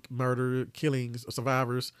Willsboro murder killings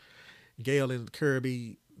survivors, Gail and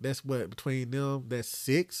Kirby. That's what between them. That's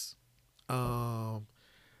 6. I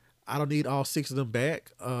don't need all 6 of them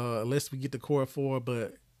back, unless we get the core 4.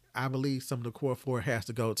 But I believe some of the core 4 has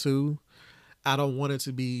to go too. I don't want it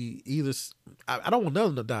to be either. I don't want none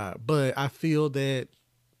of them to die, but I feel that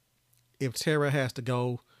if Tara has to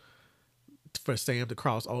go for Sam to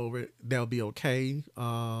cross over, that'll be okay.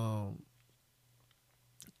 And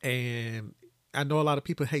I know a lot of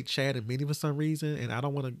people hate Chad and Minnie for some reason, and I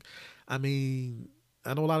don't want to. I mean,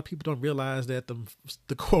 I know a lot of people don't realize that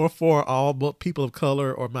the core 4 are all people of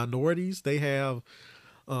color or minorities. They have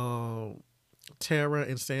Tara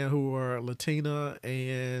and Sam who are Latina,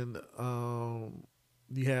 and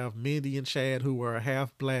you have Mindy and Chad who are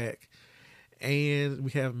half black, and we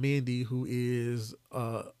have Mindy who is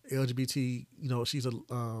LGBT. She's a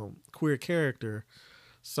queer character.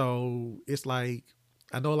 So it's like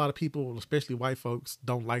I know a lot of people, especially white folks,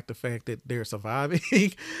 don't like the fact that they're surviving.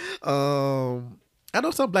 I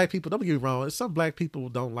know some black people. Don't get me wrong. Some black people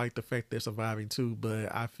don't like the fact they're surviving too.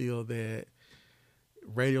 But I feel that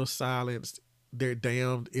radio silence, they're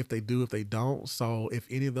damned if they do, if they don't. So if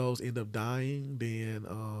any of those end up dying, then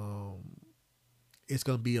it's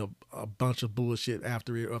gonna be a bunch of bullshit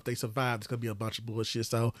after it. Or if they survive, it's gonna be a bunch of bullshit.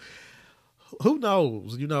 So who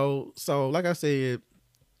knows? So like I said,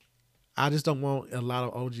 I just don't want a lot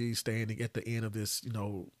of OGs standing at the end of this,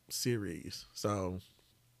 series. So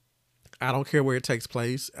I don't care where it takes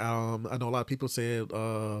place. I know a lot of people said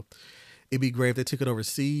it'd be great if they took it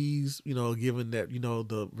overseas. Given that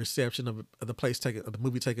the reception of the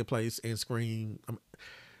movie taking place in Scream.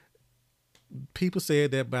 People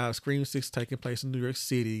said that by Scream 6 taking place in New York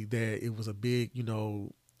City, that it was a big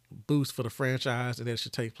boost for the franchise, and that it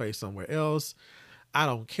should take place somewhere else. I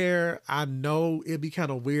don't care. I know it'd be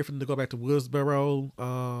kind of weird for them to go back to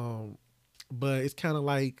Woodsboro, but it's kind of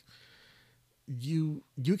like you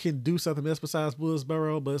can do something else besides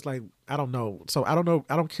Woodsboro, but it's like I don't know. So I don't know.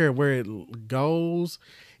 I don't care where it goes.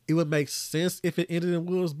 It would make sense if it ended in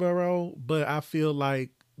Woodsboro, but I feel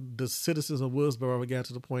like the citizens of Woodsboro got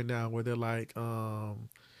to the point now where they're like,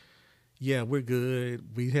 yeah, we're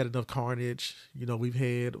good. We had enough carnage. We've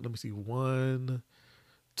had, let me see, 1,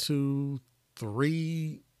 2,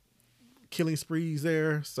 3 killing sprees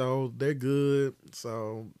there, so they're good.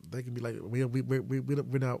 So they can be like, we're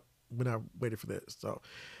not waiting for that. So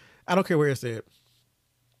I don't care where it's at.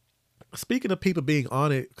 Speaking of people being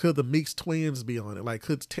on it, could the Meeks twins be on it? Like,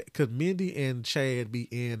 could Mindy and Chad be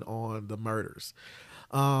in on the murders?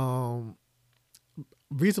 Um,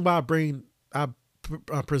 Reason why I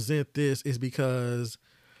present this is because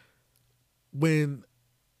when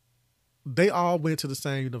they all went to the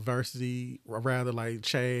same university, or rather, like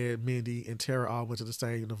Chad, Mindy, and Tara all went to the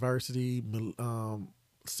same university.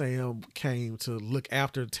 Sam came to look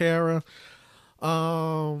after Tara.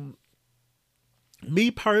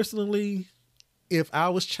 Me personally, if I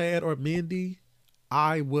was Chad or Mindy,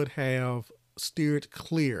 I would have steered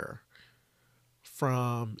clear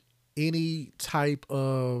from any type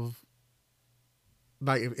of,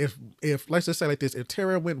 like, if let's just say like this, if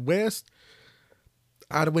Tara went west,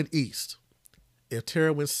 I'd have went east. If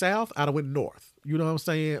Tara went south, I'd have went north. You know what I'm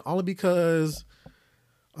saying? Only because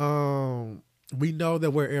we know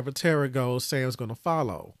that wherever Tara goes, Sam's gonna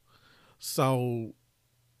follow. So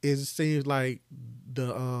it seems like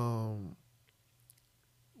the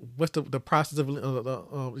what's the process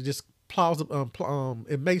of just plausible.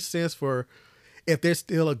 It makes sense for if there's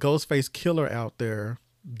still a Ghostface killer out there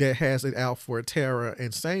that has it out for Tara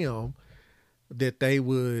and Sam, that they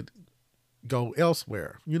would go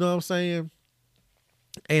elsewhere. You know what I'm saying?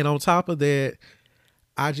 And on top of that,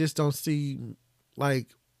 I just don't see, like,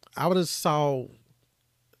 I would have saw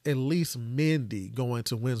at least Mindy going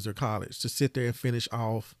to Windsor College to sit there and finish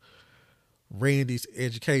off Randy's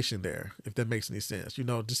education there, if that makes any sense.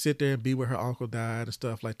 To sit there and be where her uncle died and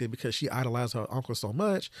stuff like that, because she idolized her uncle so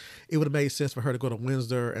much, it would have made sense for her to go to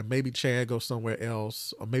Windsor, and maybe Chad go somewhere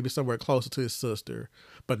else, or maybe somewhere closer to his sister,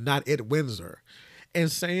 but not at Windsor.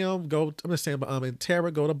 And Sam go, I'm not saying, but and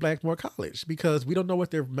Tara go to Blackmore College, because we don't know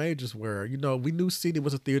what their majors were. We knew City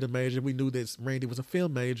was a theater major. We knew that Randy was a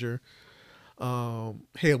film major. Hell,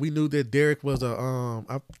 we knew that Derek was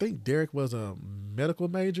I think Derek was a medical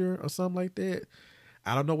major or something like that.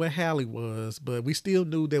 I don't know what Hallie was, but we still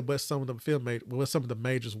knew that what some of the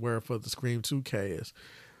majors were for the Scream 2 cast.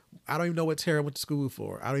 I don't even know what Tara went to school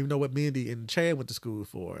for. I don't even know what Mindy and Chad went to school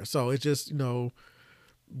for. So it's just,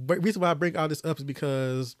 but reason why I bring all this up is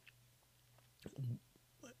because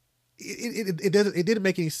it didn't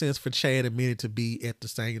make any sense for Chad and Minnie to be at the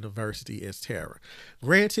same university as Tara.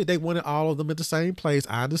 Granted, they wanted all of them at the same place.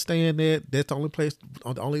 I understand that. That's the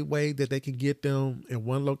only way that they can get them in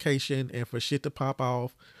one location and for shit to pop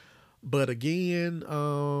off. But again,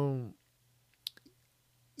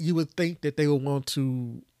 you would think that they would want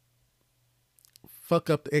to fuck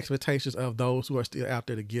up the expectations of those who are still out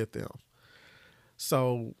there to get them.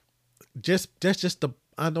 So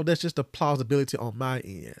I know that's just the plausibility on my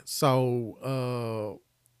end. So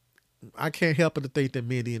I can't help but to think that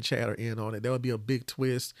Mindy and Chad are in on it. That would be a big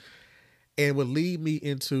twist, and would lead me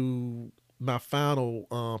into my final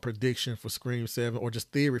prediction for Scream 7, or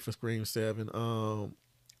just theory for Scream 7.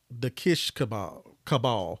 The Kish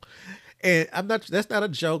Cabal. And that's not a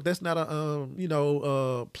joke. That's not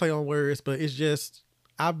a play on words, but it's just,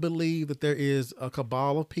 I believe that there is a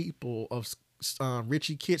cabal of people of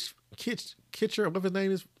Richie Kitcher, whatever his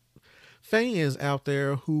name is, fans out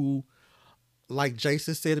there who, like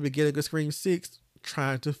Jason said at the beginning of Scream 6,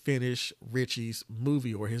 trying to finish Richie's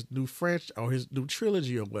movie or his new French or his new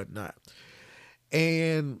trilogy or whatnot.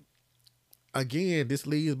 And again, this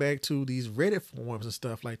leads back to these Reddit forums and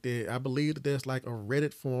stuff like that. I believe that there's like a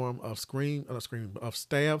Reddit forum of of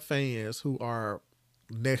Stab fans who are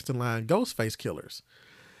next in line Ghostface killers.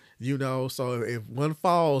 So if one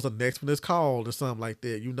falls, the next one is called or something like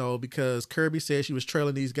that. Because Kirby said she was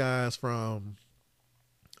trailing these guys from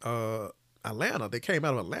uh Atlanta. They came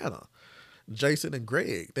out of Atlanta. Jason and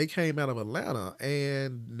Greg, they came out of Atlanta,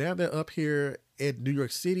 and now they're up here in New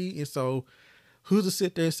York City. And so who's to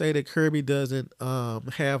sit there and say that Kirby doesn't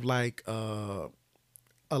have like a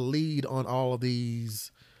lead on all of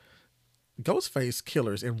these Ghostface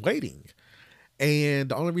killers in waiting? And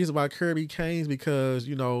the only reason why Kirby came is because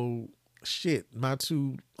shit, my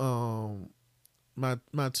two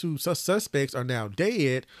suspects are now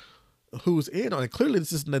dead. Who's in on it? Clearly,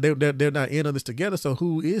 this is they're not in on this together. So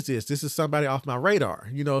who is this? This is somebody off my radar.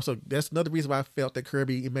 So that's another reason why I felt that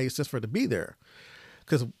Kirby, it made sense for it to be there,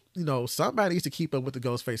 because somebody needs to keep up with the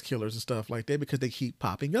Ghostface killers and stuff like that because they keep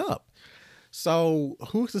popping up. So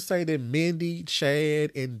who's to say that Mindy,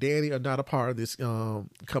 Chad, and Danny are not a part of this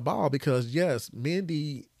cabal? Because yes,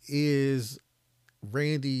 Mindy is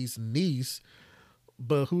Randy's niece,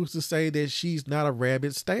 but who's to say that she's not a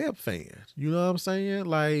rabid Stab fan? You know what I'm saying?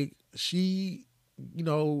 Like she,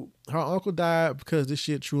 her uncle died because this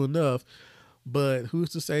shit true enough, but who's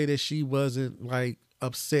to say that she wasn't like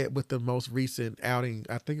upset with the most recent outing?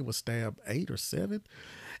 I think it was Stab 8 or 7.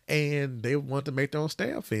 And they want to make their own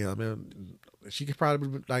Stab film, and she could probably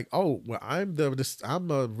be like, "Oh, well, I'm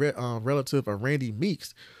a relative of Randy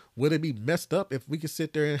Meeks. Would it be messed up if we could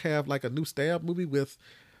sit there and have like a new Stab movie with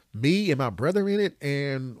me and my brother in it,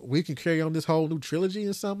 and we can carry on this whole new trilogy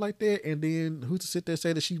and something like that?" And then who's to sit there and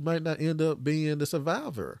say that she might not end up being the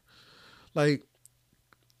survivor? Like,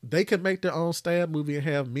 they could make their own Stab movie and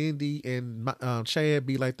have Mindy and Chad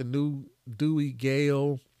be like the new Dewey,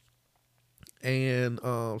 Gale, and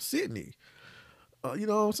Sydney. You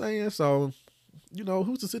know what I'm saying? So,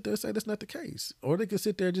 who's to sit there and say that's not the case? Or they could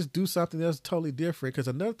sit there and just do something that's totally different. Because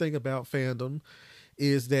another thing about fandom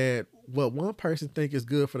is that what one person think is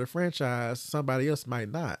good for the franchise, somebody else might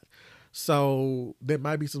not. So there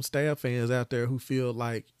might be some Stab fans out there who feel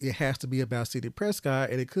like it has to be about Sidney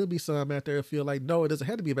Prescott, and it could be some out there who feel like, no, it doesn't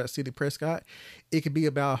have to be about Sidney Prescott. It could be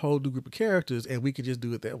about a whole new group of characters, and we could just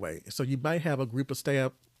do it that way. So you might have a group of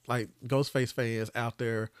Stab, like Ghostface fans out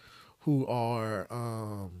there who are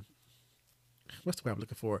what's the word I'm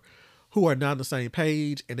looking for? Who are not on the same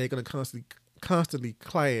page, and they're going to constantly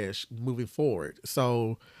clash moving forward.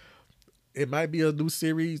 So it might be a new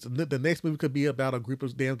series. The next movie could be about a group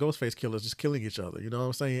of damn Ghostface killers just killing each other. You know what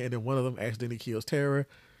I'm saying? And then one of them accidentally kills Tara,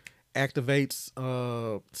 activates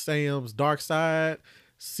Sam's dark side.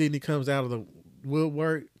 Sydney comes out of the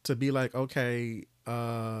woodwork to be like, okay,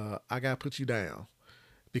 I gotta put you down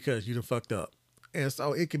because you done fucked up. And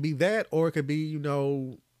so it could be that, or it could be,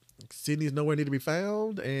 Sydney's nowhere near to be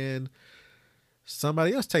found, and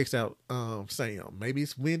somebody else takes out Sam. Maybe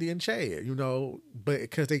it's Wendy and Chad, but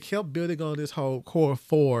because they kept building on this whole core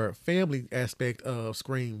 4 family aspect of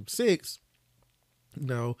Scream 6,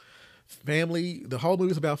 family, the whole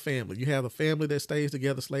movie is about family. You have a family that stays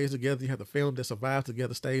together, slays together. You have the family that survives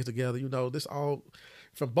together, stays together. This all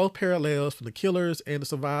from both parallels, from the killers and the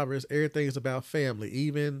survivors. Everything is about family.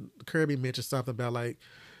 Even Kirby mentioned something about like,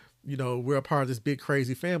 we're a part of this big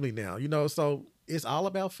crazy family now. So it's all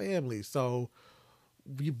about family. So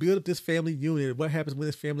you build up this family unit. What happens when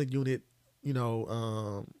this family unit,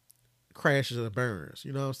 crashes and burns?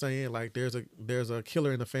 You know what I'm saying? Like there's a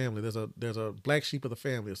killer in the family. There's a black sheep of the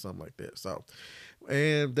family or something like that. So,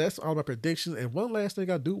 and that's all my predictions. And one last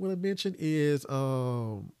thing I do want to mention is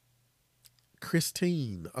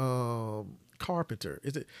Christine Carpenter.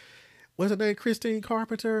 What's her name? Christine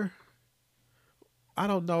Carpenter? I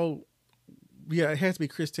don't know. Yeah, it has to be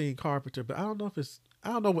Christine Carpenter, but I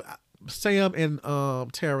don't know what Sam and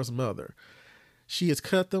Tara's mother. She has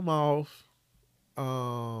cut them off.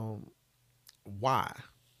 Why?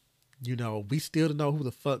 We still don't know who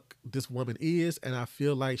the fuck this woman is, and I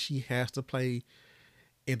feel like she has to play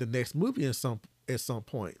in the next movie at some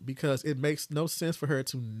point, because it makes no sense for her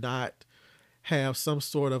to not have some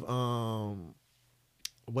sort of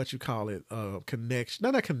what you call it, connection.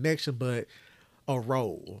 Not a connection, but a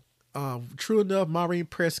role. True enough, Maureen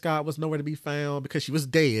Prescott was nowhere to be found because she was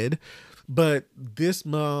dead, but this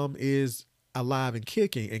mom is alive and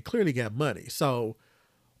kicking and clearly got money. So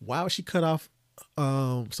why would she cut off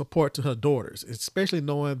support to her daughters, especially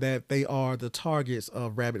knowing that they are the targets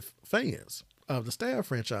of rabid fans of the Stab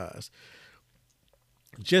franchise?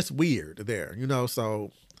 Just weird there,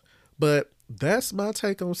 So, But that's my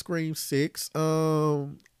take on Scream 6.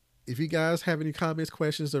 If you guys have any comments,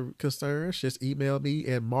 questions, or concerns, just email me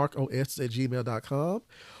at markos@gmail.com,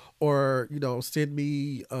 or send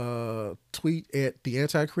me a tweet at the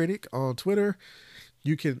Anticritic on Twitter.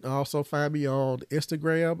 You can also find me on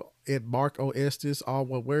Instagram at markostis, all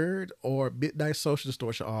one word, or Midnight Social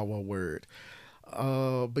Distortion, all one word.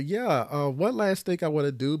 But yeah, one last thing I want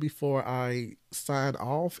to do before I sign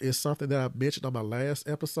off is something that I mentioned on my last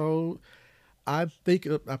episode. I'm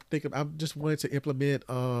just wanting to implement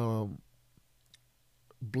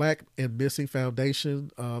Black and Missing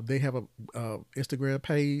Foundation. They have a Instagram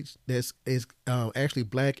page that's is actually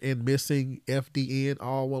Black and Missing FDN,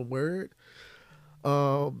 all one word.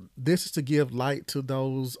 This is to give light to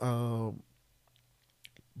those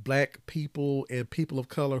black people and people of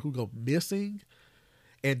color who go missing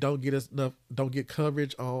and don't get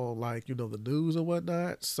coverage on, like, the news and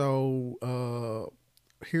whatnot. So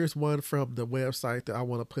here's one from the website that I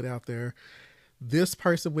want to put out there. This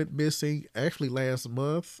person went missing actually last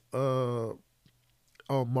month, on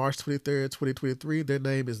March 23rd, 2023. Their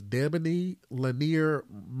name is Debony Lanier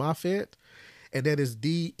Moffett, and that is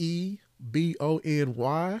DEBONYLANIER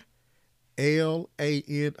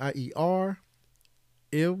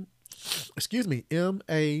M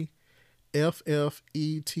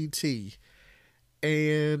MAFFETT.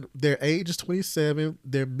 And their age is 27.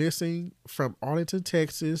 They're missing from Arlington,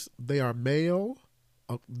 Texas. They are male.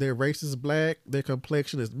 Their race is black. Their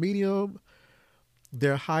complexion is medium.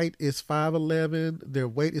 Their height is 5'11". Their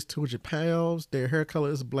weight is 200 pounds. Their hair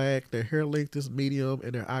color is black. Their hair length is medium,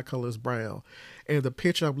 and their eye color is brown. And the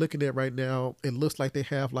picture I'm looking at right now, it looks like they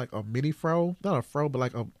have like a mini fro, not a fro, but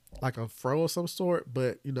like a fro of some sort.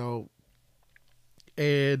 But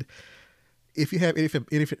and if you have any if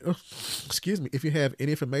you have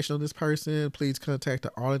any information on this person, please contact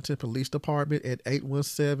the Arlington Police Department at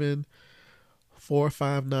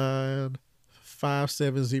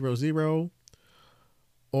 817-459-5700,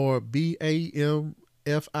 or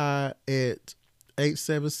BAMFI at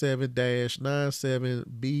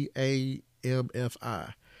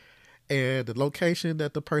 877-97BAMFI. And the location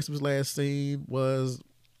that the person was last seen was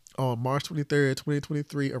on March 23rd,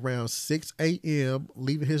 2023, around 6 a.m.,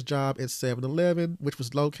 leaving his job at 7-Eleven, which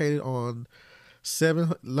was located at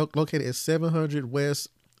 700 West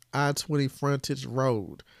I-20 Frontage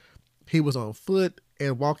Road. He was on foot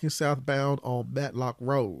and walking southbound on Matlock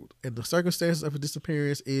Road. And the circumstances of his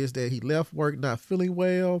disappearance is that he left work not feeling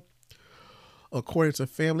well. According to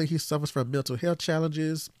family, he suffers from mental health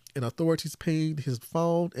challenges, and authorities pinged his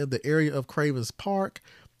phone in the area of Cravens Park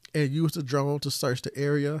and used a drone to search the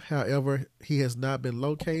area. However, he has not been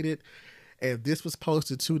located. And this was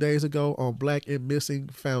posted 2 days ago on Black and Missing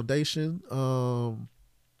Foundation.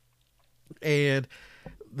 And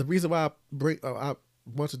the reason why I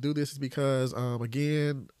want to do this is because,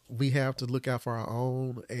 again, we have to look out for our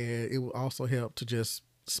own, and it will also help to just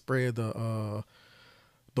spread the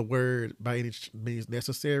word by any means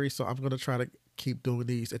necessary. So I'm going to try to keep doing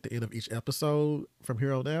these at the end of each episode from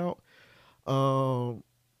here on out.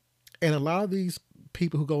 And a lot of these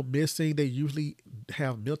people who go missing, they usually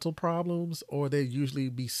have mental problems, or they usually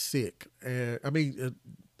be sick. And I mean,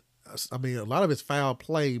 a lot of it's foul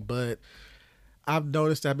play, but I've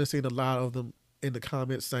noticed I've been seeing a lot of them in the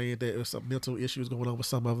comments saying that there's some mental issues going on with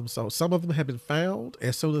some of them. So some of them have been found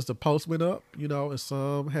as soon as the post went up, and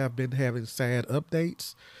some have been having sad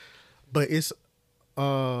updates. But it's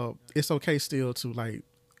okay still to, like,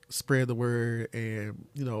 spread the word and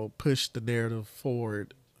push the narrative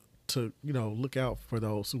forward to look out for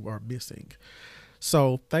those who are missing.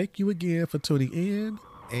 So thank you again for tuning in,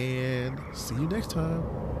 and see you next time.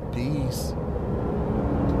 Peace.